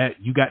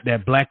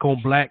that black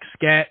on black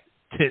Scat,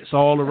 tents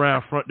all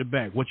around front to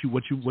back. What you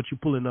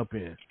pulling up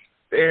in?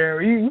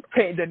 There, you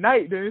paint the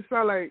night. Then it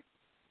sound like,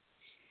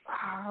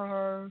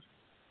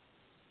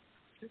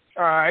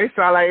 it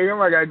sound like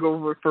I gotta go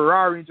with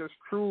Ferrari, just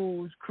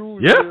cruise.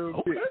 Yeah.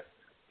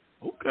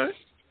 Okay.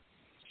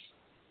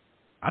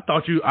 I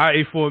thought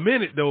for a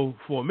minute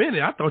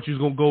I thought you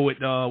was gonna go with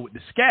the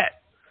Scat.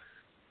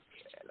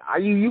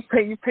 You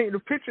paint the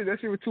picture. That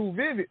shit was too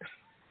vivid.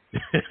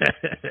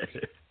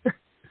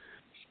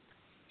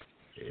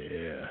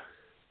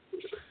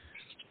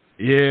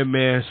 Yeah,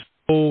 man.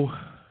 So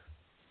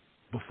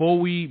before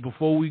we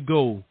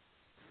go,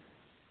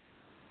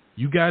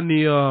 you got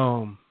any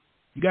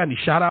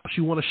shout outs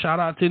you want to shout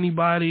out to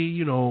anybody?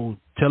 You know,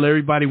 tell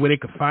everybody where they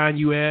can find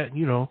you at.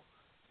 You know,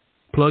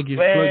 plug your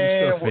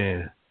stuff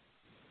in.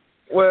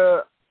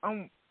 Well,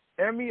 I'm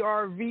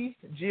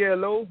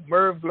Mervglo,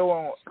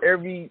 Mervglo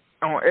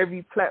on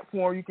every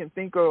platform you can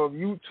think of,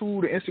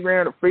 YouTube, the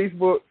Instagram, the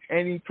Facebook,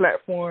 any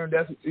platform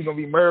that's gonna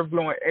be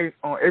Mervglo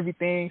on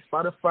everything,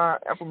 Spotify,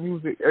 Apple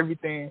Music,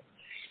 everything.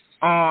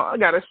 I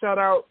gotta shout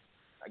out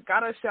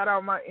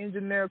my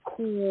engineer,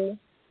 Cool.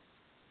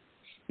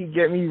 He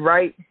get me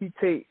right. He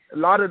take a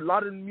lot of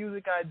the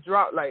music I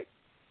drop, like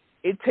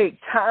it take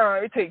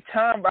time. It take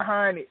time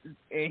behind it,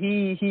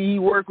 and he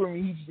work with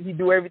me. He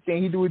do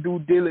everything. He do due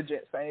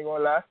diligence. I ain't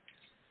gonna lie.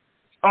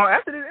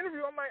 After this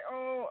interview, I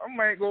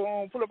might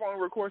go pull up on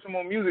and record some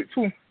more music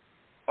too.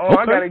 Okay.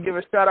 I gotta give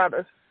a shout out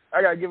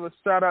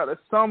to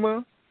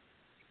Summer.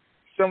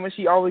 Summer,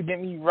 she always get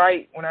me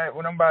right when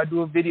I'm about to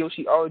do a video.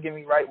 She always get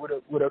me right with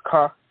a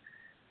car.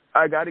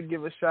 I gotta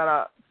give a shout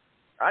out.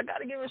 To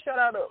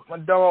my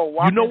dog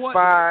Whopping. You know what?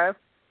 5.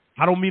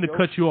 I don't mean to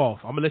cut you off.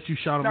 I'm gonna let you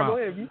shout them out. Go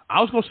ahead, I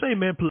was gonna say,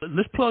 man,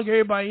 let's plug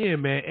everybody in,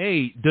 man.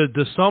 Hey,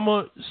 does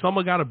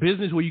Summer got a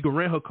business where you can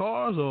rent her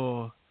cars,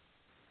 or?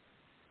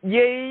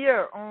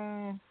 Yeah.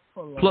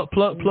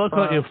 Plug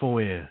her info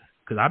in,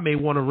 cause I may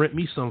want to rent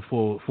me some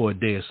for a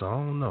day or so. I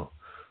don't know.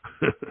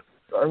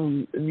 Let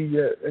me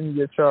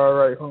get y'all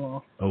right. Hold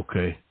on.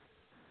 Okay.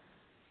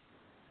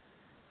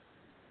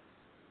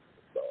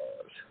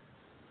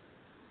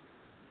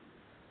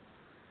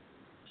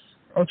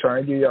 I'm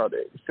trying to give y'all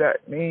the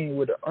exact name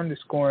with the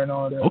underscore and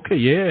all that. Okay,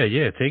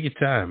 yeah. Take your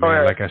time, man.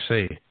 Right. Like I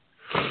say.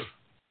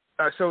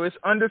 So it's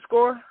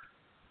underscore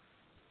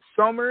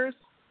Summers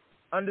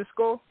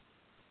underscore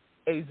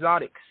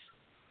Exotics.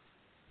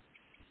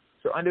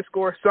 So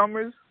underscore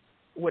Summers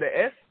with an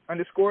S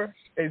underscore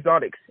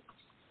Exotics.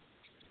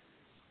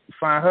 You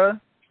find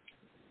her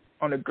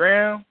on the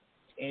ground,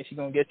 and she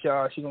gonna get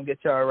y'all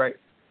right.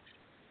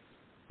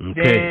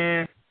 Okay.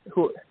 Then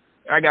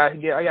I gotta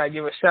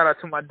give a shout out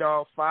to my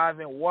dog 5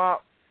 and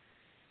WAP.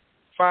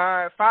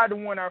 5 the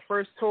one I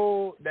first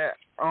told that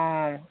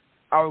I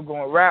was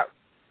gonna rap.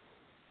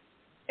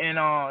 And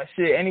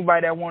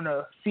anybody that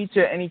wanna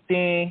feature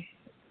anything,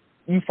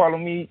 you follow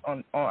me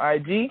on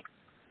IG,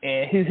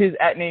 and his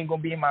at name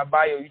gonna be in my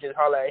bio. You just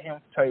holler at him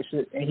type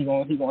shit, and he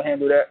gonna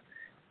handle that.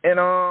 And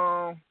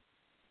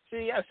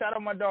shout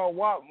out my dog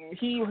WAP.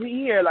 He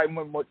hear like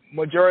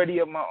majority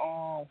of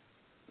my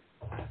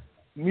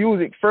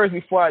music first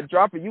before I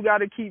drop it. You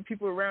gotta keep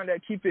people around that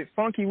keep it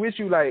funky with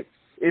you. Like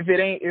if it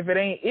ain't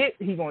it,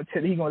 he gonna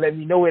let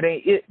me know it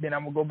ain't it. Then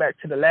I'm gonna go back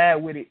to the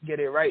lab with it, get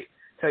it right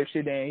type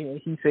shit. Then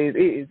he says it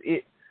is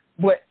it.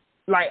 But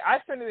like I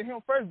send it to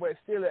him first, but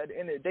still at the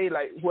end of the day,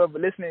 like whoever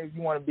listening, if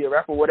you want to be a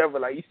rapper, whatever,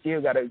 like you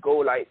still gotta go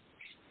like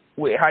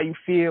with how you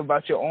feel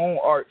about your own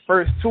art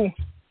first too.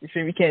 You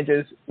see, we can't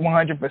just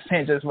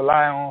 100% just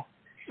rely on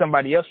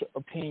somebody else's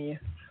opinion.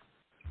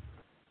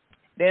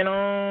 Then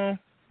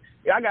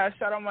I gotta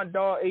shout out my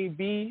dog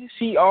AB.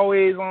 She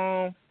always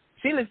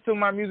she listens to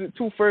my music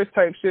too first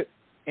type shit,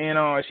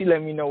 and she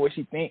let me know what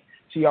she think.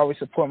 She always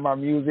support my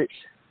music.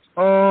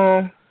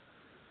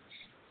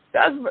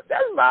 That's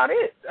about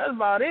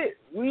it.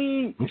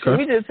 We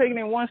just taking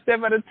it one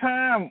step at a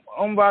time.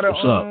 I'm about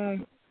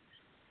to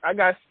I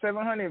got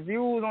 700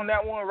 views on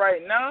that one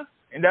right now,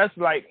 and that's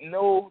like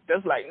no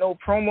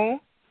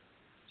promo.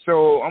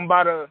 So I'm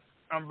about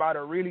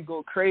to really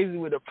go crazy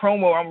with the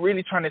promo. I'm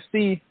really trying to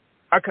see.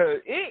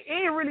 It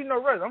ain't really no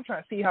rush. I'm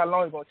trying to see how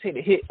long it's gonna take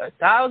to hit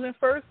 1,000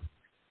 first.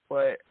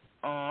 But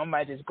I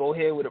might just go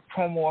ahead with a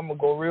promo. I'm gonna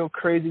go real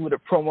crazy with a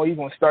promo. You're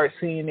gonna start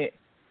seeing it.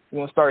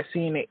 You're gonna start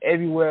seeing it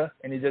everywhere,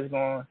 and it's just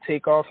gonna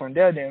take off from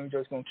there. Then we're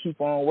just gonna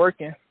keep on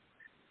working,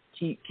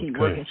 keep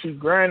working, keep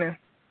grinding.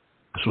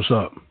 That's what's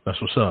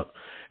up.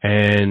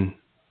 And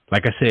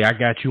like I say, I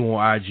got you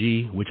on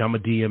IG, which I'm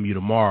gonna DM you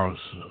tomorrow.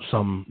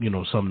 Some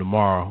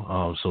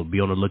tomorrow. So be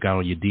on the lookout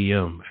on your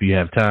DM if you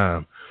have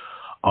time.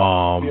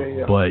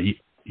 Yeah. But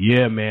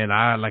yeah, man,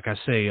 I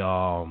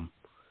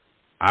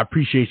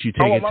appreciate you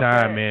taking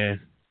time,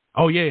 man.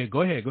 Oh yeah,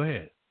 go ahead.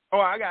 Oh,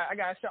 I got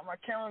to shout my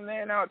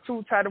cameraman out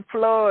too, Title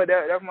Plug.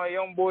 That's my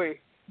young boy.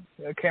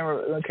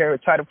 Camera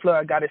Title Plug.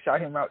 I got to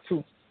shout him out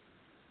too.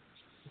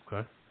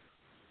 Okay.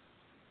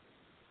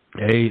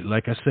 Hey,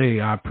 like I say,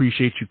 I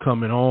appreciate you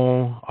coming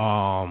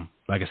on.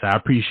 Like I said, I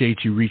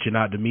appreciate you reaching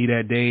out to me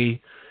that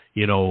day.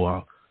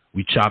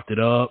 We chopped it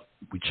up.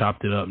 We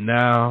chopped it up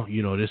now.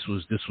 This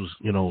was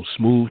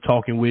smooth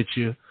talking with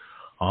you.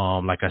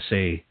 Like I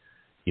say,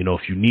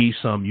 if you need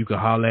something, you can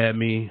holler at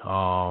me.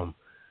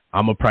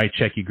 I'm gonna probably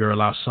check your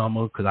girl out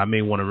summer, because I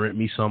may want to rent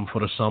me something for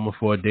the summer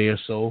for a day or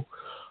so.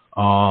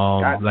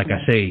 Like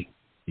I say,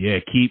 yeah,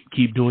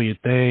 keep doing your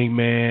thing,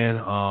 man.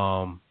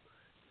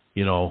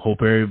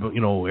 Hope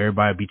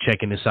everybody be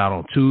checking this out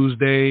on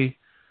Tuesday.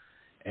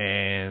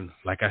 And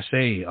like I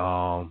say,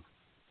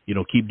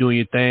 keep doing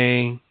your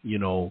thing.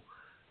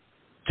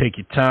 Take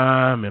your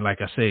time, and like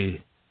I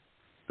say,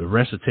 the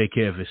rest will take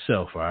care of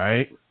itself. All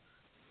right.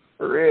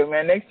 For real,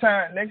 man. Next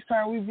time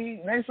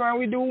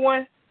we do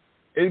one,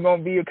 it's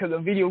gonna be because the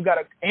video got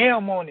an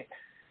M on it,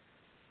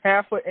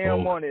 half an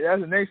M on it. That's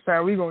the next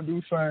time we gonna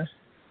do something.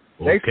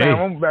 Okay. Next time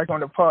I'm back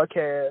on the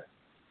podcast.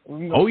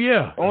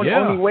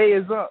 Only way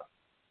is up.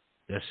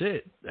 That's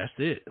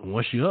it.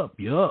 Once you're up,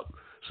 you're up.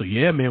 So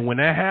yeah, man. When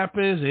that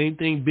happens,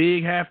 anything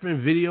big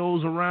happen,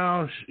 videos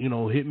around,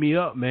 hit me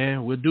up,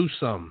 man. We'll do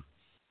something.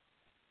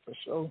 For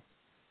sure.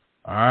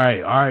 All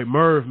right,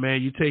 Merv,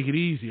 man, you take it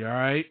easy, all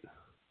right?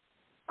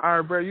 All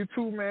right, bro, you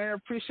too, man.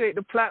 Appreciate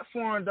the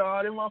platform,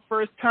 dog. It's my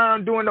first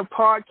time doing the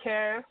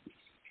podcast.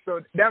 So So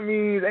that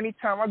means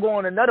anytime I go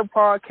on another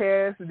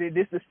podcast, this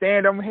is the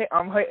stand I'm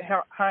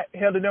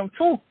held to them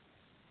too.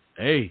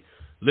 Hey,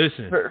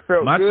 listen,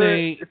 Felt my good.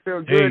 thing. It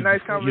felt good. Hey, Nice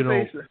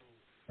conversation.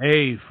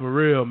 Hey, for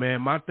real,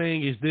 man. My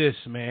thing is this,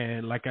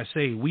 man. Like I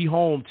say, we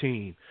home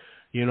team,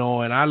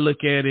 and I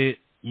look at it,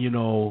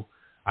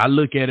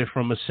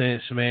 from a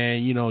sense,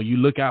 man. You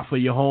look out for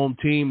your home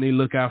team, they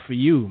look out for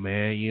you,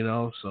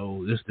 man.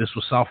 So this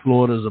what South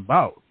Florida is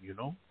about,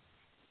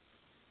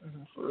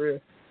 For real.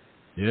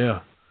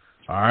 Yeah.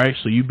 All right.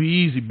 So you be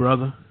easy,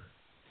 brother.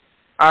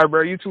 All right,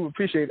 bro. You too.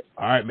 Appreciate it.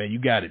 All right, man. You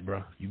got it,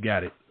 bro. You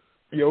got it.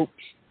 Yo. All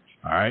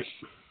right.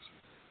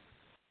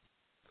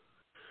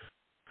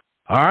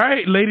 All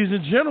right, ladies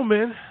and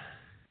gentlemen,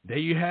 there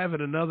you have it.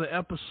 Another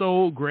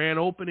episode, grand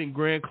opening,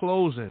 grand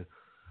closing.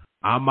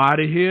 I'm out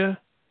of here.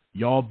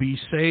 Y'all be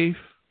safe.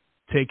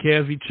 Take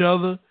care of each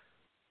other.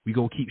 We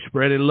gonna keep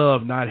spreading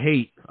love, not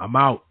hate. I'm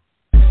out.